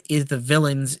sister that is the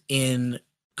villains in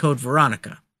Code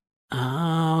Veronica.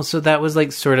 Oh, so that was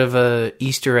like sort of a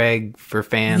Easter egg for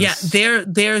fans. Yeah,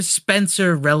 they're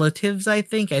Spencer relatives, I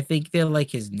think. I think they're like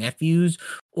his nephews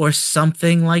or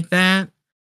something like that.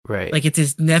 Right. Like it's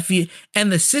his nephew,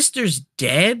 and the sister's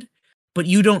dead, but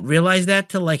you don't realize that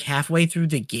till like halfway through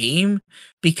the game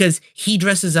because he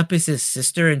dresses up as his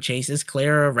sister and chases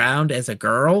Claire around as a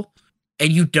girl,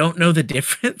 and you don't know the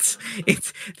difference.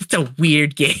 It's a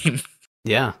weird game.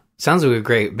 Yeah. Sounds like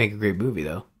make a great movie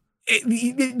though.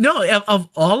 No, of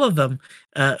all of them,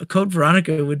 Code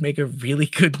Veronica would make a really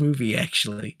good movie,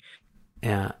 actually.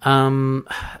 Yeah.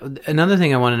 Another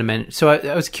thing I wanted to mention. So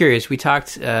I was curious. We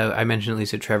talked. I mentioned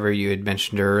Lisa Trevor. You had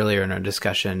mentioned her earlier in our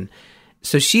discussion.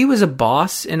 So she was a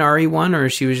boss in RE1, or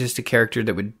she was just a character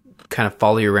that would kind of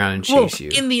follow you around and chase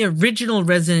you? In the original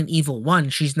Resident Evil 1,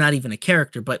 she's not even a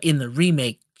character, but in the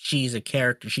remake, she's a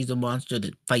character. She's a monster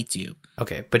that fights you.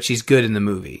 Okay, but she's good in the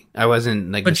movie. I wasn't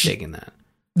mistaken that.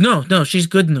 No, she's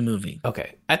good in the movie.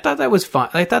 Okay. I thought that was fun.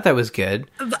 I thought that was good.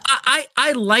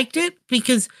 I liked it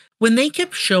because when they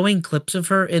kept showing clips of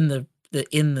her in the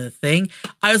thing,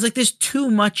 I was like, there's too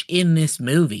much in this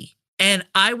movie. And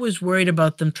I was worried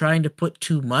about them trying to put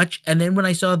too much. And then when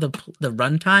I saw the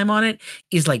runtime on it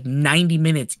is like 90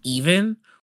 minutes even.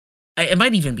 It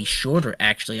might even be shorter,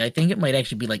 actually. I think it might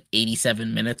actually be like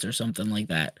 87 minutes or something like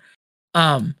that.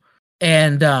 An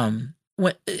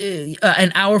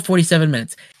hour 47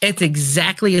 minutes. It's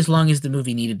exactly as long as the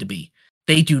movie needed to be.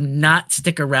 They do not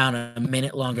stick around a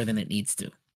minute longer than it needs to.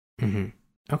 Mm-hmm.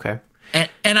 Okay. And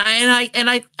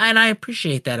I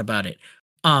appreciate that about it.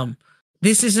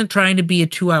 This isn't trying to be a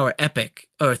 2-hour epic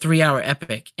or a 3-hour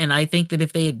epic, and I think that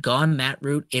if they had gone that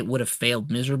route, it would have failed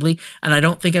miserably, and I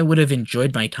don't think I would have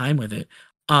enjoyed my time with it.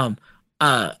 The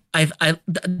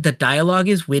dialogue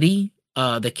is witty.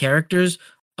 The characters,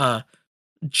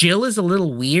 Jill is a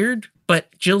little weird,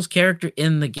 but Jill's character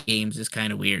in the games is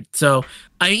kind of weird. So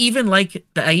I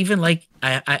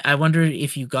wonder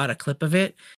if you got a clip of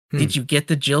it. Did you get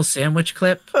the Jill sandwich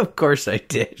clip? Of course I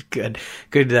did. Good.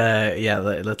 Yeah,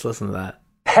 let's listen to that.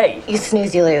 Hey! You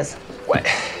snooze, you lose. What?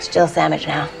 It's Jill sandwich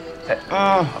now.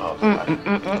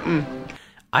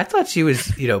 I thought she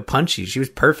was, punchy. She was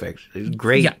perfect.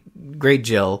 Great, Great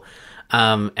Jill.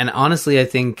 And honestly, I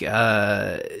think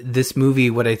this movie,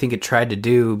 what I think it tried to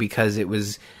do, because it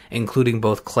was including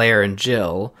both Claire and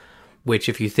Jill, which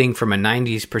if you think from a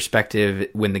 90s perspective,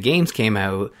 when the games came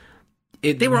out,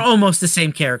 they were almost the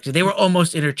same character. They were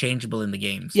almost interchangeable in the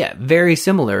games. Yeah, very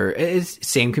similar.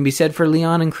 Same can be said for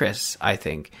Leon and Chris, I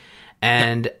think.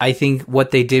 And I think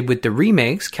what they did with the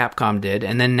remakes, Capcom did,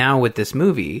 and then now with this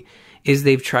movie, is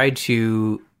they've tried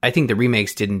to... I think the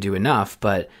remakes didn't do enough,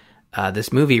 but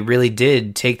this movie really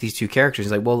did take these two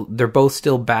characters. Like, well, they're both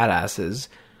still badasses,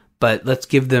 but let's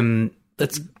give them...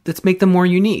 Let's make them more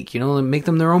unique, make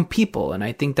them their own people. And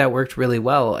I think that worked really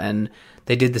well. And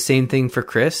they did the same thing for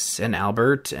Chris and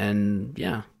Albert, and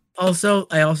yeah. I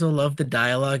also love the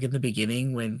dialogue in the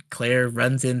beginning when Claire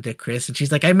runs into Chris and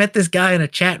she's like, I met this guy in a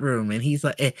chat room, and he's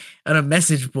like on a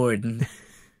message board, and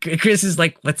Chris is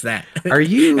like, what's that? Are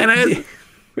you...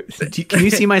 Can you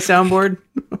see my soundboard?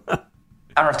 I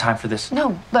don't have time for this.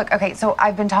 No, look, okay, so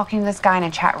I've been talking to this guy in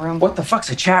a chat room. What the fuck's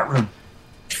a chat room?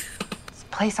 It's a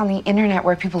place on the internet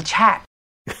where people chat.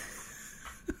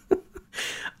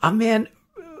 Man,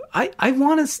 I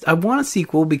want a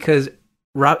sequel because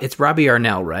it's Robbie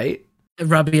Arnell, right?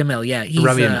 Robbie Amell, yeah.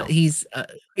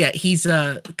 He's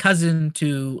a cousin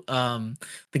to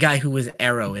the guy who was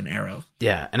Arrow in Arrow.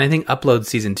 Yeah, and I think Upload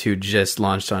Season 2 just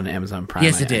launched on Amazon Prime.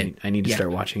 Yes, it did. I need to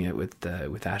start watching it with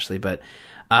Ashley, but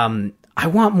I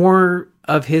want more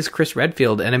of his Chris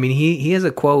Redfield. And I mean, he has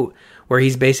a quote where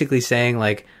he's basically saying,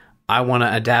 like, I want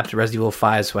to adapt Resident Evil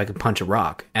 5 so I can punch a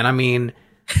rock. And I mean...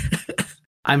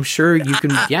 I'm sure you can.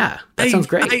 Yeah, that sounds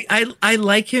great. I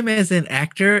like him as an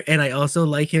actor, and I also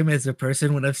like him as a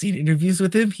person. When I've seen interviews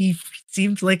with him, he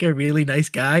seems like a really nice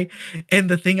guy.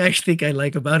 And the thing I think I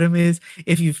like about him is,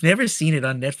 if you've never seen it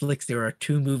on Netflix, there are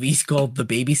 2 movies called The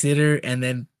Babysitter and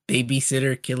then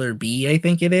Babysitter Killer Bee, I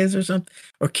think it is, or something,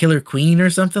 or Killer Queen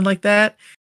or something like that.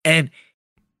 And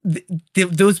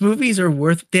those movies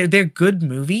are they're good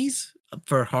movies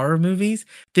for horror movies.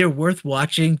 They're worth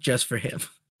watching just for him.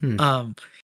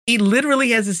 He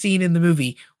literally has a scene in the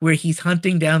movie where he's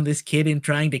hunting down this kid and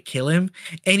trying to kill him,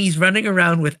 and he's running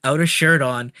around without a shirt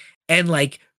on and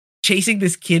like chasing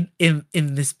this kid in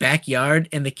this backyard,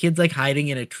 and the kid's like hiding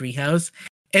in a treehouse,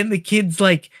 and the kid's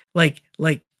like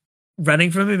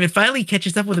running from him, and finally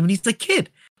catches up with him, and he's like, kid,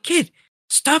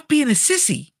 stop being a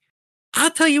sissy.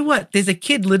 I'll tell you what, there's a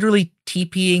kid literally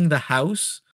TPing the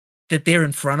house that they're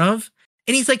in front of,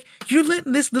 and he's like, you're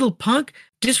letting this little punk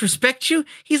disrespect you?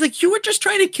 He's like, you were just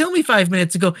trying to kill me 5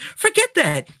 minutes ago. Forget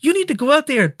that. You need to go out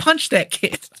there and punch that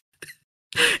kid.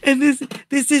 And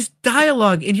there's this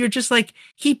dialogue, and you're just like,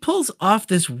 he pulls off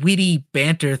this witty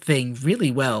banter thing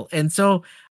really well. And so,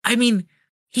 I mean,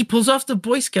 he pulls off the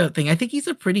Boy Scout thing. I think he's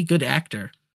a pretty good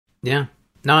actor. Yeah.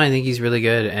 No, I think he's really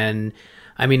good. And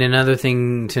I mean, another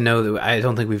thing to know that I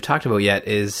don't think we've talked about yet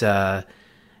is I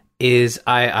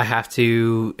have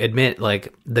to admit,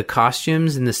 like, the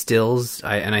costumes and the stills,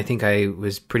 and I think I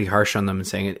was pretty harsh on them and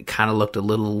saying it kind of looked a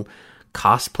little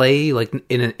cosplay, like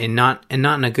in not in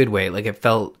a good way. Like, it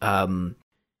felt,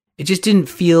 it just didn't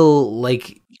feel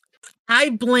like. I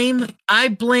blame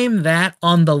that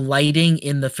on the lighting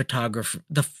in the photography,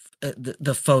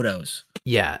 the photos.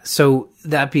 Yeah. So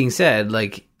that being said,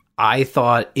 like, I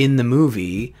thought in the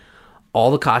movie, all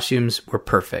the costumes were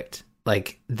perfect.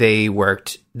 Like, they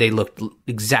worked, they looked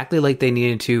exactly like they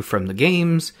needed to from the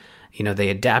games. You know, they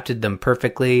adapted them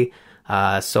perfectly.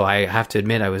 So I have to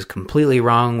admit I was completely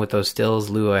wrong with those stills.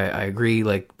 Lou, I agree.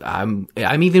 Like, I'm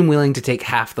even willing to take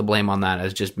half the blame on that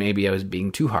as just maybe I was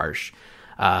being too harsh.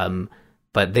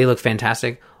 But they look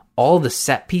fantastic. All the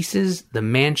set pieces, the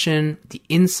mansion, the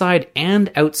inside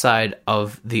and outside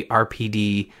of the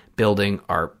RPD building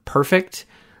are perfect.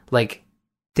 Like,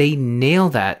 they nail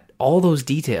that. All those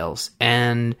details,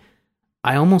 and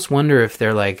I almost wonder if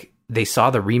they're like, they saw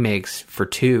the remakes for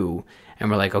 2 and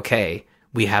were like, okay,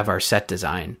 we have our set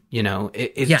design. You know,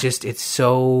 it's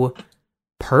so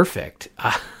perfect.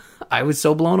 I was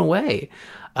so blown away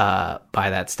by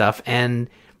that stuff. And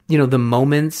you know, the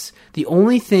moments, the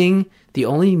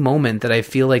only moment that I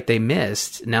feel like they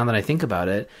missed, now that I think about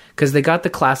it, because they got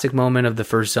the classic moment of the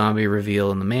first zombie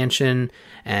reveal in the mansion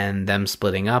and them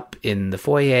splitting up in the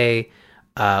foyer.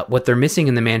 What they're missing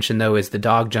in the mansion, though, is the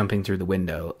dog jumping through the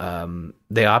window.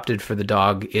 They opted for the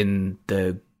dog in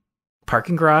the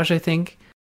parking garage, I think.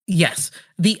 Yes.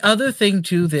 The other thing,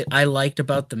 too, that I liked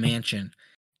about the mansion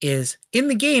is in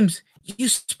the games, you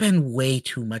spend way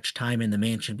too much time in the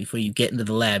mansion before you get into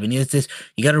the lab. And it's this,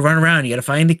 you got to run around, you got to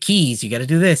find the keys, you got to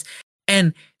do this.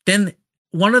 And then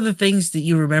one of the things that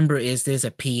you remember is there's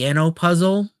a piano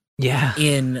puzzle. Yeah.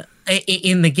 In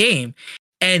the game.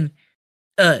 And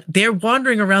they're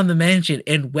wandering around the mansion,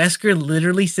 and Wesker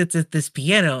literally sits at this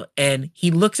piano and he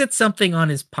looks at something on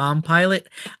his Palm Pilot.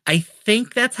 I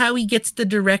think that's how he gets the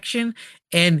direction.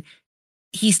 And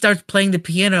he starts playing the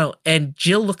piano, and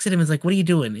Jill looks at him and is like, what are you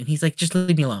doing? And he's like, just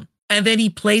leave me alone. And then he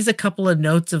plays a couple of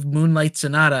notes of Moonlight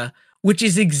Sonata, which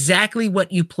is exactly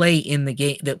what you play in the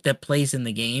game, that plays in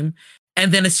the game.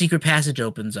 And then a secret passage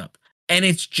opens up. And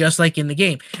it's just like in the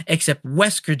game, except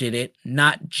Wesker did it,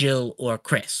 not Jill or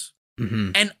Chris.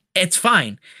 Mm-hmm. And it's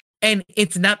fine. And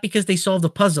it's not because they solved the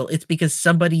puzzle. It's because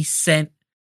somebody sent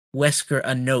Wesker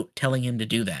a note telling him to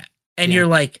do that. And you're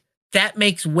like, that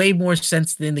makes way more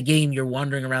sense than the game. You're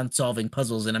wandering around solving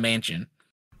puzzles in a mansion.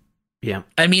 Yeah.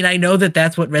 I mean, I know that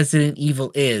that's what Resident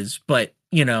Evil is, but,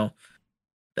 you know,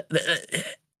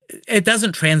 it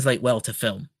doesn't translate well to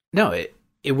film. No,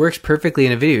 it works perfectly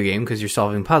in a video game because you're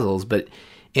solving puzzles, but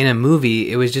in a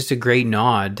movie, it was just a great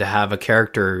nod to have a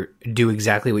character do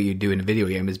exactly what you do in a video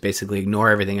game, is basically ignore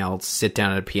everything else, sit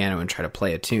down at a piano and try to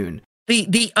play a tune.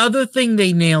 The other thing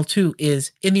they nail too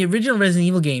is in the original Resident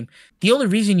Evil game, the only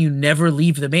reason you never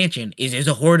leave the mansion is there's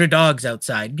a horde of dogs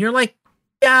outside. And you're like,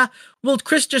 yeah, well,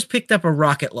 Chris just picked up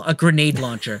a grenade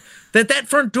launcher. that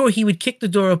front door, he would kick the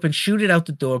door open, shoot it out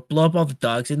the door, blow up all the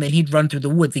dogs, and then he'd run through the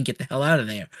woods and get the hell out of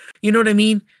there. You know what I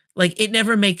mean? Like, it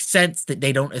never makes sense that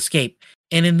they don't escape.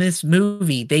 And in this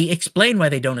movie, they explain why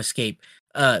they don't escape.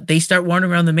 They start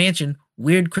wandering around the mansion.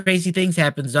 Weird, crazy things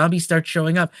happen. Zombies start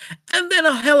showing up. And then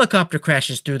a helicopter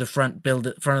crashes through the front of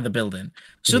the building.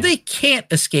 So they can't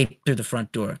escape through the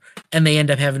front door. And they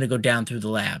end up having to go down through the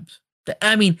labs.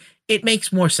 I mean, it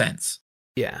makes more sense.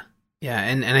 Yeah. Yeah,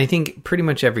 and I think pretty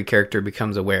much every character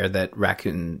becomes aware that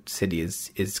Raccoon City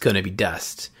is going to be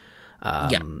dust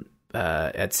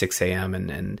at 6 a.m.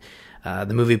 And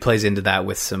the movie plays into that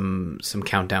with some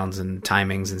countdowns and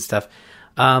timings and stuff.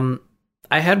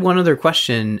 I had one other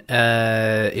question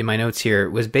in my notes here.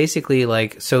 It was basically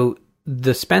like, so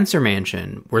the Spencer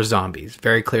Mansion were zombies,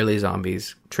 very clearly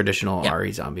zombies, traditional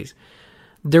RE zombies.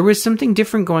 there was something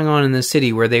different going on in the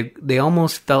city where they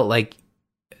almost felt like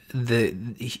the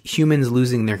humans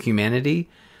losing their humanity.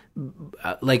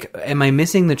 Like, am I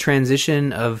missing the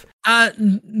transition of?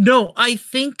 No, I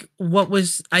think what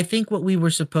we were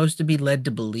supposed to be led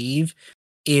to believe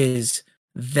is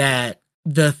that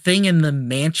the thing in the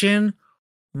mansion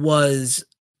was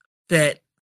that,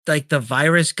 like, the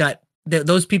virus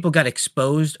those people got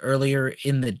exposed earlier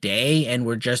in the day and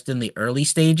were just in the early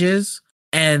stages,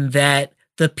 and that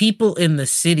the people in the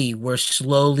city were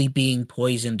slowly being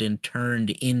poisoned and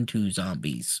turned into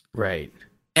zombies. Right.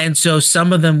 And so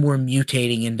some of them were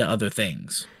mutating into other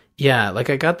things. Yeah, like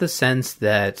I got the sense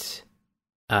that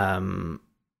so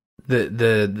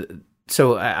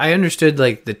I understood,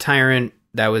 like, the tyrant,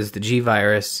 that was the G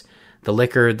virus, the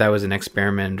liquor, that was an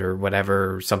experiment or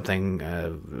whatever, or something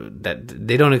that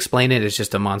they don't explain it. It's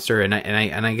just a monster. And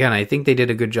again, I think they did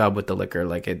a good job with the liquor.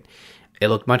 Like, it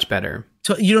looked much better.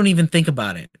 So you don't even think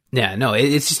about it. Yeah, no,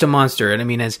 it's just a monster. And I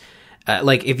mean, as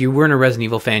like, if you weren't a Resident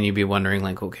Evil fan, you'd be wondering,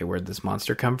 like, okay, where'd this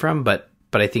monster come from? But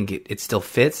I think it still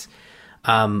fits.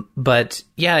 But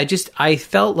yeah, I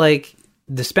felt like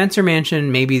the Spencer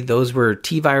Mansion, maybe those were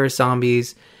T-virus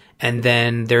zombies. And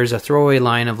then there's a throwaway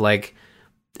line of, like,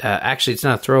 actually, it's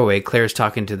not a throwaway. Claire's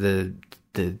talking to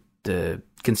the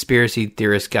conspiracy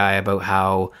theorist guy about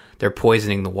how they're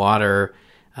poisoning the water.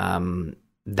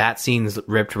 That scene's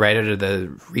ripped right out of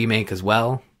the remake as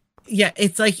well. Yeah,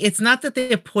 it's like, it's not that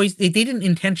they didn't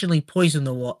intentionally poison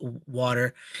the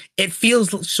water. It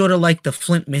feels sort of like the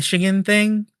Flint, Michigan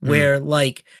thing, where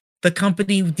like the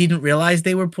company didn't realize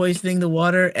they were poisoning the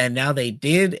water, and now they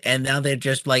did, and now they're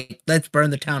just like, let's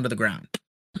burn the town to the ground.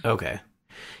 Okay.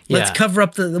 Yeah. Let's cover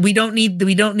up we don't need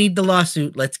the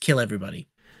lawsuit. Let's kill everybody.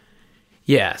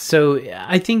 Yeah. So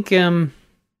I think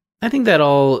that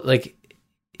all, like,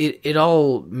 it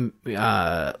all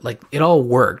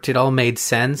worked. It all made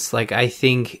sense. Like, I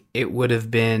think it would have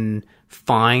been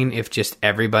fine if just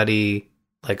everybody,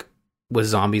 like, was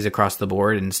zombies across the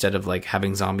board instead of, like,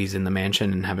 having zombies in the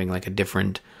mansion and having, like, a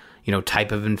different,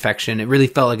 type of infection. It really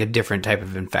felt like a different type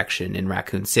of infection in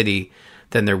Raccoon City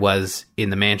than there was in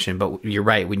the mansion. But you're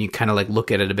right, when you kind of, like, look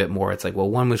at it a bit more, it's like, well,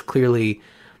 one was clearly,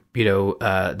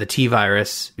 the T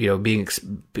virus, being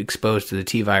exposed to the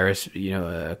T virus,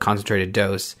 a concentrated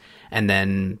dose, and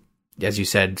then, as you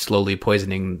said, slowly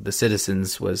poisoning the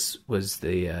citizens was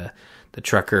the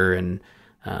trucker and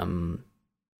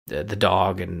the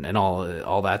dog and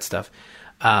all that stuff.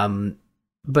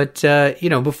 But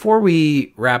before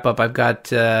we wrap up, I've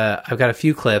got a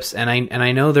few clips, and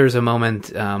I know there's a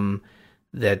moment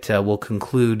that we'll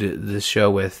conclude the show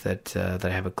with that I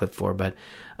have a clip for, but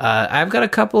I've got a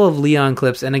couple of Leon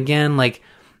clips, and again, like,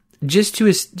 just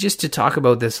to talk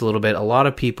about this a little bit, a lot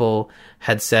of people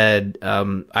had said,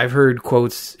 I've heard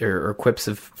quotes or quips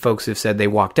of folks who've said they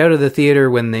walked out of the theater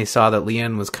when they saw that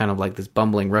Leon was kind of like this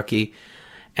bumbling rookie,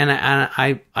 and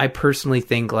I personally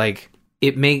think, like,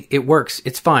 it works.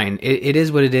 It's fine. It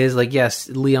is what it is. Like, yes,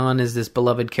 Leon is this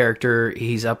beloved character.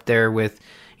 He's up there with,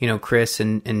 Chris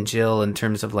and Jill in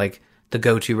terms of, like, the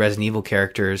go-to Resident Evil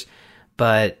characters.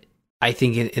 But I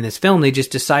think in this film, they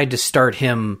just decide to start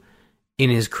him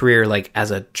in his career, like, as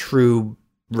a true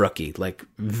rookie, like,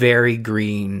 very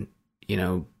green,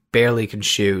 barely can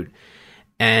shoot.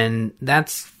 And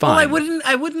that's fine. Well,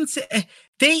 I wouldn't say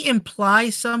they imply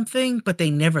something, but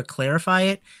they never clarify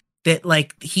it. That,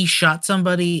 like, he shot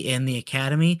somebody in the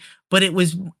academy, but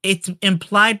it's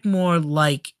implied more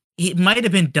like it might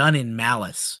have been done in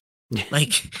malice.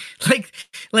 like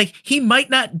he might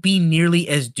not be nearly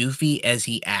as doofy as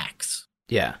he acts.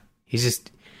 Yeah. He's just,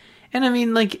 and I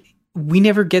mean, like, we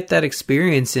never get that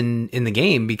experience in the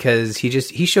game because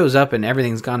he shows up and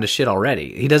everything's gone to shit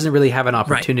already. He doesn't really have an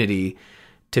opportunity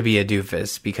to be a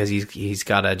doofus because he's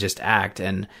got to just act.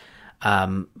 And,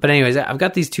 but anyways, I've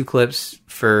got these two clips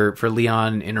for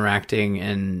Leon interacting,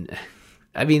 and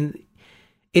I mean,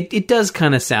 it does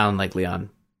kind of sound like Leon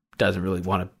doesn't really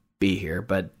want to be here,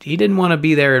 but he didn't want to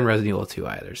be there in Resident Evil 2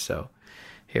 either. So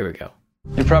here we go.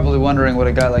 You're probably wondering what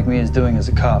a guy like me is doing as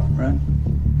a cop, right?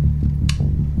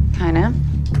 Kinda.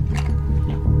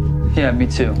 Yeah, me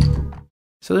too.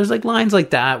 So there's, like, lines like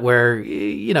that where,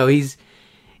 he's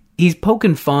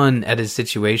poking fun at his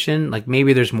situation. Like,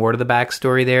 maybe there's more to the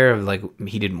backstory there of, like,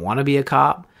 he didn't want to be a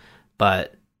cop,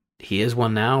 but he is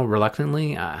one now,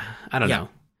 reluctantly. I don't know.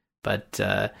 But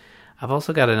I've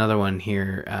also got another one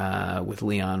here with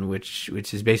Leon, which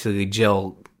is basically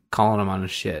Jill calling him on his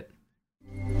shit.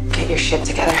 Get your shit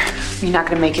together. You're not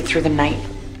going to make it through the night.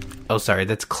 Oh, sorry,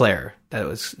 that's Claire. That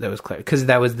was Claire, because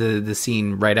that was the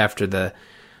scene right after the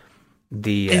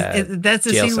that's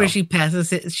the scene cell. where she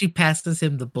passes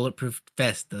him the bulletproof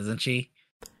vest, doesn't she?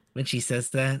 when she says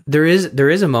that. There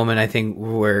is a moment, I think,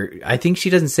 where I think she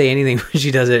doesn't say anything when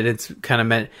she does it. It's kind of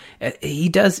meant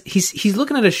he's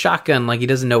looking at a shotgun like he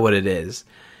doesn't know what it is,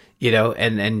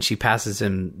 and she passes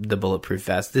him the bulletproof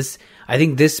vest. I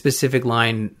think this specific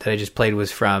line that I just played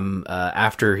was from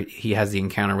after he has the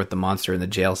encounter with the monster in the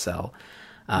jail cell.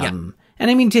 And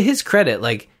I mean, to his credit,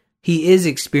 like, he is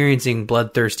experiencing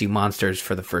bloodthirsty monsters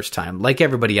for the first time. Like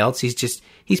everybody else, he's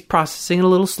processing it a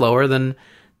little slower than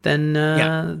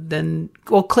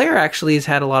Claire actually has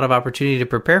had a lot of opportunity to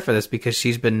prepare for this because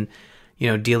she's been,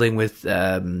 dealing with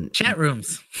chat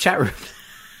rooms.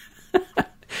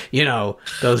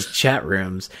 Those chat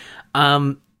rooms.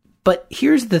 But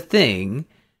here's the thing.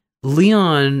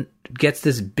 Leon gets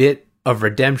this bit of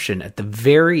redemption at the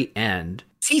very end.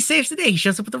 He saves the day. He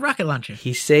shows up with a rocket launcher.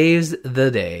 He saves the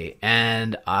day.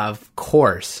 And of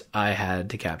course, I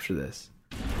had to capture this.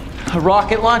 A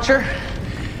rocket launcher?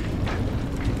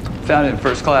 Found it in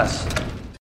first class.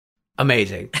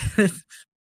 Amazing.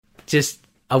 Just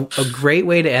a great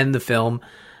way to end the film.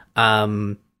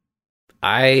 I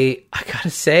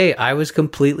gotta say, I was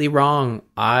completely wrong.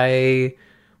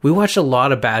 We watched a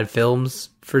lot of bad films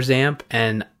for Zamp,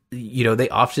 and they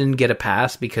often get a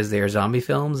pass because they are zombie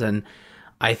films, and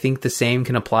I think the same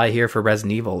can apply here for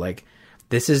Resident Evil. Like,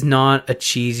 this is not a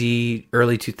cheesy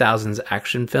early 2000s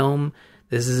action film.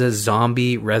 This is a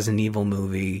zombie Resident Evil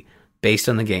movie based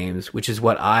on the games, which is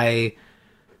what I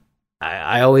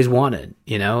always wanted,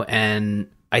 and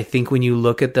I think when you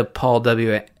look at the Paul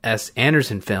W.S.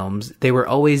 Anderson films, they were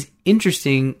always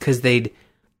interesting because they'd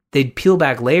peel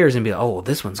back layers and be like, oh, well,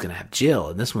 this one's going to have Jill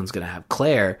and this one's going to have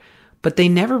Claire, but they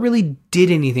never really did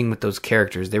anything with those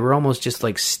characters. They were almost just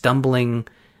like stumbling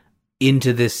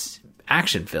into this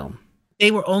action film. They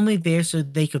were only there so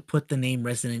they could put the name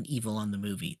Resident Evil on the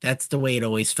movie. That's the way it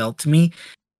always felt to me.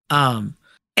 And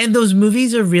those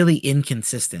movies are really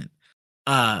inconsistent.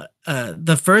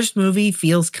 The first movie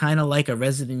feels kind of like a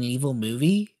Resident Evil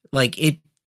movie. Like, it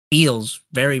feels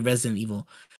very Resident Evil.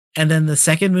 And then the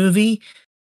second movie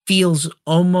feels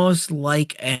almost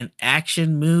like an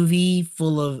action movie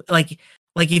full of like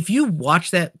if you watch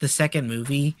the second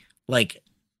movie, like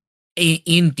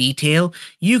in detail,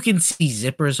 you can see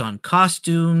zippers on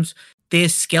costumes.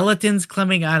 There's skeletons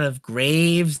coming out of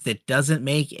graves that doesn't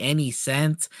make any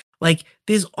sense. Like,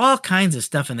 there's all kinds of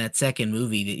stuff in that second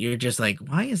movie that you're just like,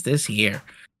 why is this here?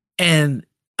 And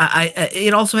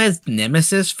it also has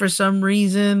Nemesis for some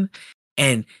reason.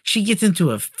 And she gets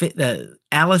into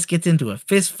Alice gets into a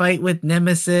fist fight with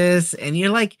Nemesis. And you're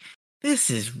like,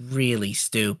 this is really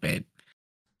stupid.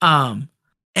 And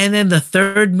then the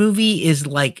third movie is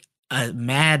like a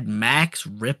Mad Max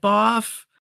ripoff.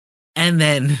 And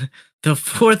then the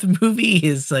fourth movie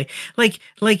is like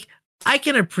I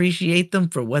can appreciate them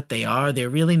for what they are. They're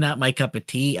really not my cup of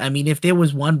tea. I mean, if there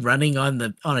was one running on a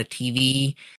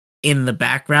TV in the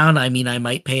background, I mean, I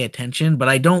might pay attention, but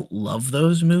I don't love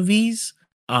those movies.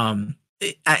 I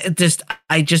just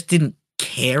didn't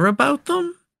care about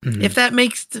them, if that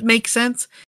makes sense.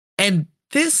 And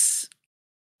this,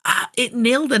 it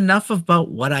nailed enough about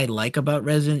what I like about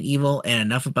Resident Evil and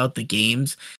enough about the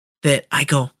games that I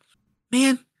go,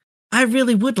 man, I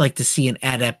really would like to see an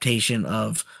adaptation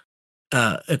of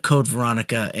a Code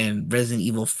Veronica and Resident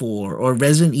Evil 4 or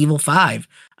Resident Evil 5.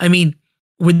 I mean,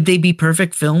 would they be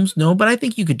perfect films? No, but I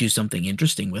think you could do something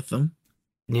interesting with them.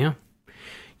 Yeah.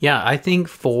 Yeah, I think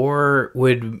 4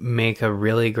 would make a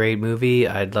really great movie.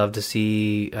 I'd love to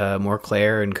see more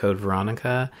Claire and Code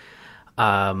Veronica.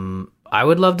 I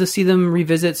would love to see them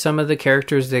revisit some of the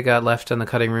characters that got left on the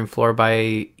cutting room floor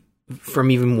from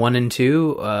even 1 and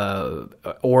 2,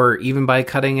 or even by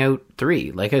cutting out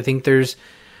 3. Like, I think there's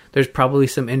probably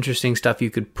some interesting stuff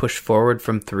you could push forward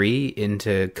from 3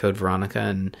 into Code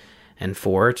Veronica and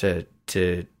 4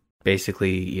 to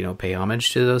basically, pay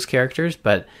homage to those characters.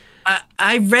 But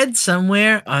I read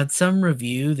somewhere on some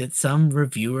review that some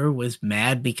reviewer was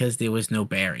mad because there was no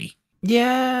Barry.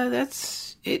 Yeah,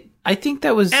 that's it. I think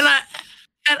that was, and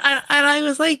I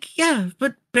was like, yeah,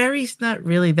 but Barry's not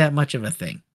really that much of a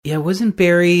thing. Yeah, wasn't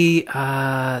Barry,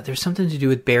 there's something to do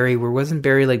with Barry, where wasn't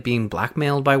Barry like being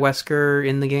blackmailed by Wesker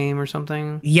in the game or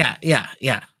something? Yeah.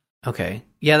 Okay.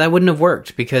 Yeah, that wouldn't have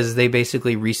worked because they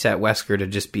basically reset Wesker to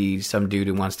just be some dude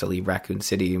who wants to leave Raccoon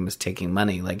City and was taking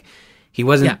money. Like, he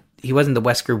wasn't the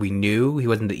Wesker we knew. He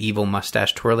wasn't the evil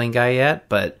mustache twirling guy yet,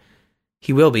 but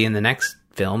he will be in the next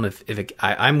film if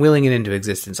I'm willing it into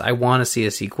existence. I want to see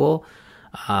a sequel.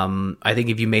 I think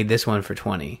if you made this one for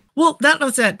 20. Well, that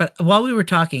was that. But while we were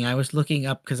talking, I was looking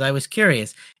up because I was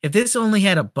curious if this only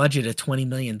had a budget of $20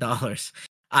 million.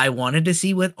 I wanted to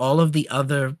see what all of the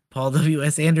other Paul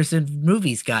W.S. Anderson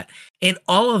movies got, and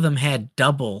all of them had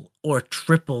double or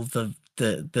triple the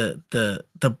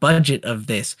budget of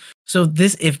this. So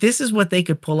if this is what they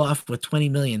could pull off with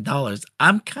 $20 million,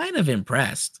 I'm kind of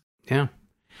impressed.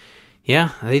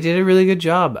 Yeah, they did a really good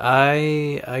job.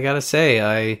 I gotta say,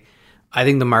 I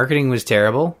think the marketing was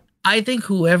terrible. I think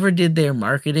whoever did their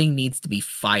marketing needs to be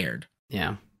fired.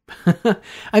 Yeah.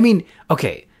 I mean,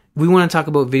 okay, we want to talk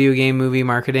about video game movie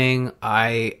marketing.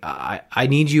 I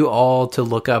need you all to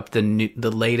look up the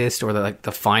latest or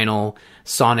the final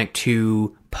Sonic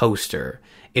 2 poster.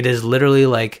 It is literally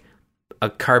like a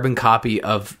carbon copy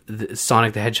of the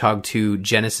Sonic the Hedgehog 2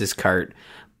 Genesis cart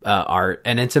art,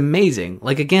 and it's amazing.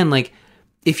 Like, again, like,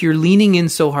 if you're leaning in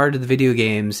so hard to the video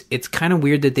games, it's kind of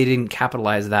weird that they didn't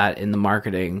capitalize that in the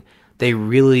marketing. They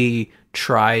really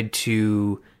tried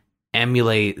to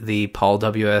emulate the Paul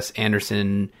W.S.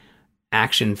 Anderson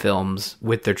action films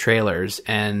with their trailers,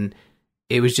 and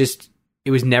it was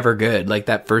never good. Like,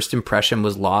 that first impression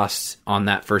was lost on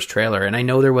that first trailer. And I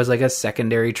know there was like a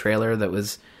secondary trailer that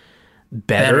was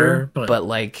better but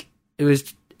like it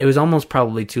was almost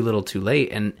probably too little too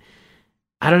late. And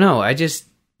I don't know, I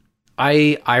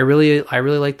really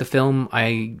like the film.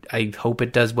 I hope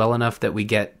it does well enough that we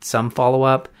get some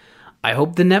follow-up. I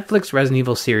hope the Netflix Resident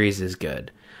Evil series is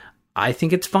good. I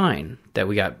think it's fine that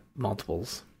we got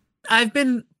multiples. I've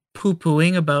been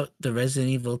poo-pooing about the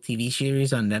Resident Evil TV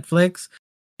series on Netflix,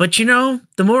 but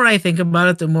the more I think about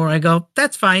it, the more I go,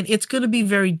 that's fine. It's going to be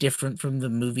very different from the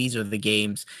movies or the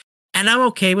games, and I'm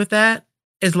okay with that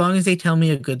as long as they tell me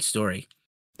a good story.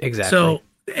 Exactly. So,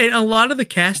 and a lot of the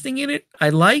casting in it, I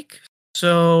like.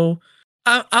 So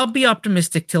I'll be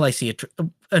optimistic till I see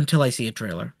until I see a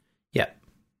trailer. Yeah,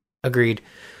 agreed.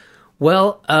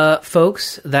 Well,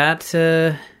 folks, that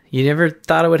you never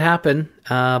thought it would happen,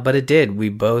 but it did. We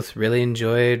both really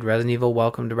enjoyed Resident Evil: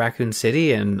 Welcome to Raccoon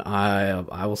City, and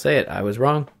I will say it, I was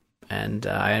wrong, and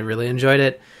I really enjoyed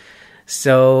it.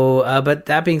 So, but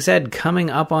that being said, coming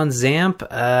up on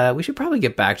ZAMP, we should probably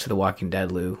get back to The Walking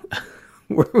Dead, Lou.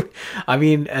 I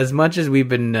mean, as much as we've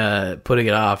been putting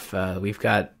it off, we've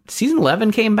got season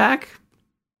 11 came back.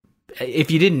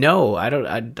 If you didn't know, I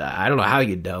don't know how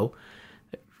you'd know.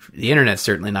 The internet's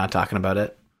certainly not talking about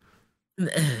it.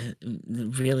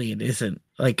 Really, it isn't.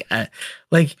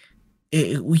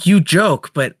 You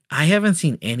joke, but I haven't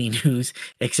seen any news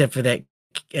except for that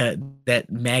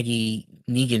Maggie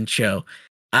Negan show.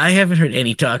 I haven't heard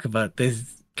any talk about this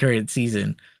current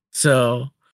season, so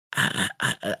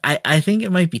I think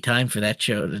it might be time for that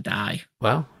show to die.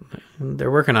 Well,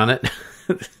 they're working on it.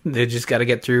 They just got to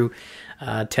get through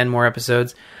 10 more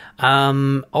episodes.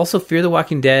 Also, Fear the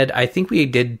Walking Dead. I think we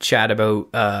did chat about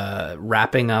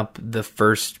wrapping up the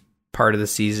first part of the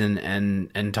season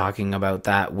and talking about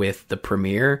that with the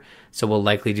premiere. So we'll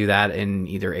likely do that in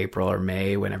either April or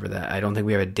May, whenever that. I don't think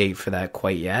we have a date for that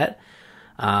quite yet.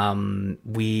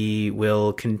 We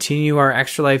will continue our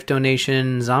Extra Life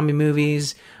donation zombie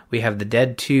movies. We have The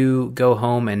Dead 2, Go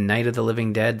Home, and Night of the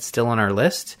Living Dead still on our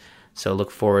list. So look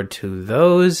forward to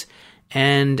those.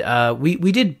 And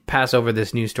we did pass over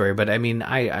this news story, but I mean,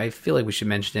 I feel like we should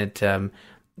mention it. Since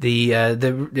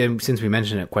we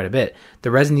mentioned it quite a bit,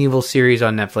 the Resident Evil series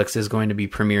on Netflix is going to be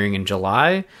premiering in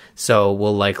July, so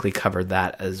we'll likely cover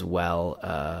that as well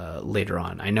later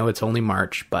on. I know it's only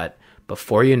March, but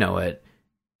before you know it,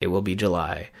 it will be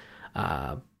July.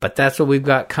 But that's what we've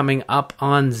got coming up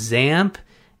on ZAMP.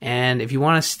 And if you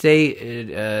want to stay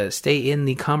in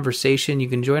the conversation, you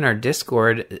can join our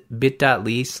Discord,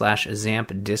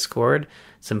 bit.ly/ZAMP Discord.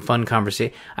 Some fun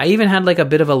conversation. I even had like a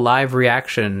bit of a live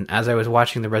reaction as I was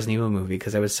watching the Resident Evil movie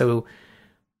because I was so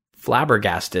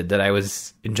flabbergasted that I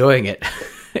was enjoying it,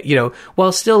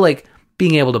 while still like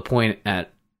being able to point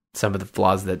at some of the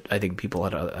flaws that I think people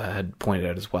had pointed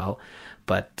out as well.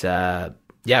 But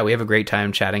yeah, we have a great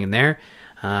time chatting in there.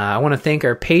 I want to thank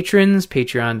our patrons,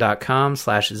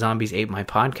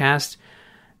 patreon.com/zombies8mypodcast.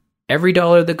 Every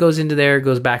dollar that goes into there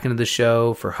goes back into the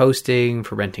show for hosting,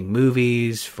 for renting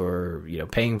movies, for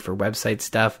paying for website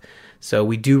stuff. So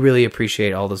we do really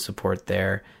appreciate all the support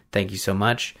there. Thank you so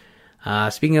much.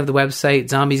 Speaking of the website,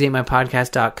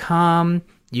 zombies8mypodcast.com.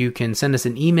 You can send us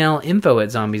an email,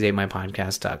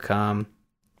 info@zombies8mypodcast.com.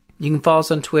 You can follow us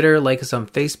on Twitter, like us on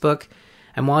Facebook.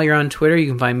 And while you're on Twitter, you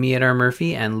can find me at R.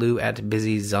 Murphy and Lou at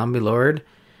Busy Zombie Lord.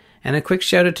 And a quick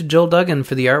shout out to Joel Duggan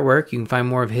for the artwork. You can find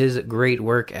more of his great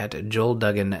work at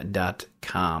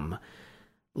joelduggan.com.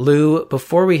 Lou,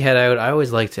 before we head out, I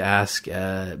always like to ask,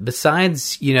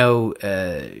 besides,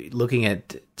 looking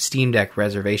at Steam Deck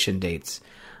reservation dates,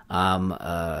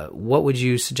 what would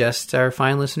you suggest our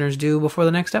fine listeners do before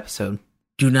the next episode?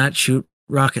 Do not shoot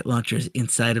rocket launchers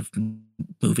inside of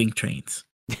moving trains.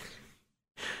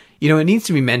 You know, it needs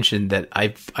to be mentioned that I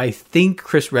think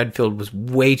Chris Redfield was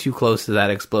way too close to that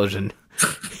explosion.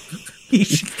 he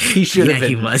should have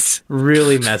been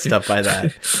really messed up by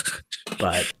that.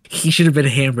 But he should have been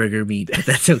hamburger meat, but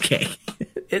that's okay.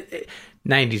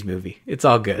 90s movie. It's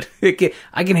all good.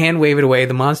 I can hand wave it away.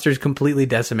 The monster's completely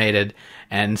decimated,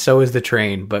 and so is the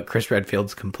train, but Chris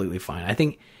Redfield's completely fine. I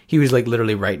think he was like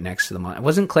literally right next to the monster.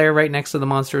 Wasn't Claire right next to the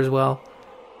monster as well?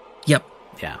 Yep.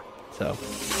 Yeah. So